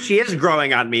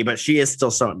growing on me, but she is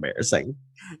still so embarrassing.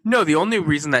 No, the only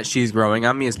reason that she's growing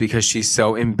on me is because she's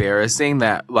so embarrassing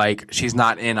that like she's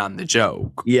not in on the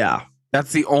joke. Yeah.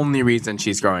 That's the only reason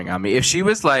she's growing on me. If she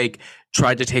was like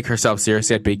tried to take herself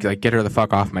seriously, I'd be like, get her the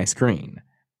fuck off my screen.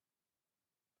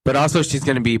 But also she's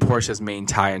going to be Portia's main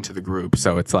tie into the group.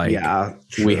 So it's like,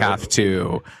 we have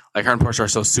to, like her and Portia are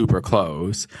so super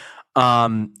close.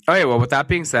 Okay, well, with that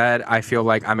being said, I feel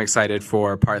like I'm excited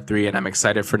for part 3 and I'm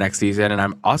excited for next season. And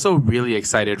I'm also really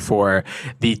excited for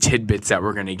the tidbits that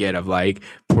we're going to get of like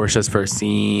Portia's first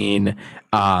scene,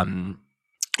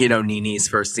 Nene's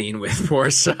first scene with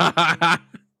Portia.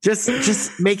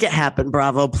 Just make it happen,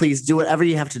 Bravo. Please do whatever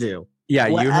you have to do. Yeah,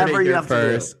 you heard it here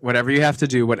first. Whatever you have to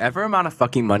do, whatever amount of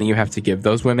fucking money you have to give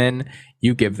those women,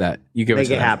 you give that. You give Make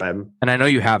it it happen. And I know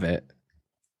you have it.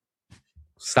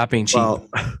 Stop being cheap. Well,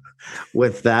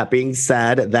 with that being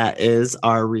said, that is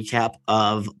our recap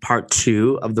of part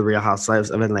 2 of the Real Housewives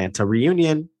of Atlanta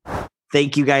reunion.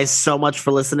 Thank you guys so much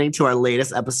for listening to our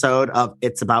latest episode of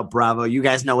It's About Bravo. You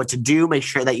guys know what to do. Make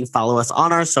sure that you follow us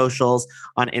on our socials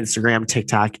on Instagram,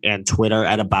 TikTok, and Twitter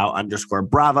at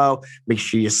 @about_Bravo. Make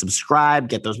sure you subscribe,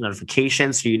 get those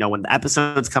notifications so you know when the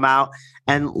episodes come out,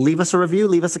 and leave us a review,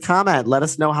 leave us a comment. Let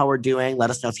us know how we're doing. Let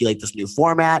us know if you like this new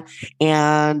format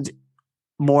and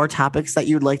more topics that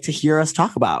you'd like to hear us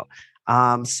talk about.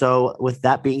 So with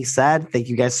that being said, thank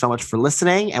you guys so much for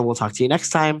listening, and we'll talk to you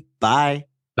next time. Bye.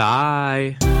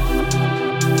 Bye.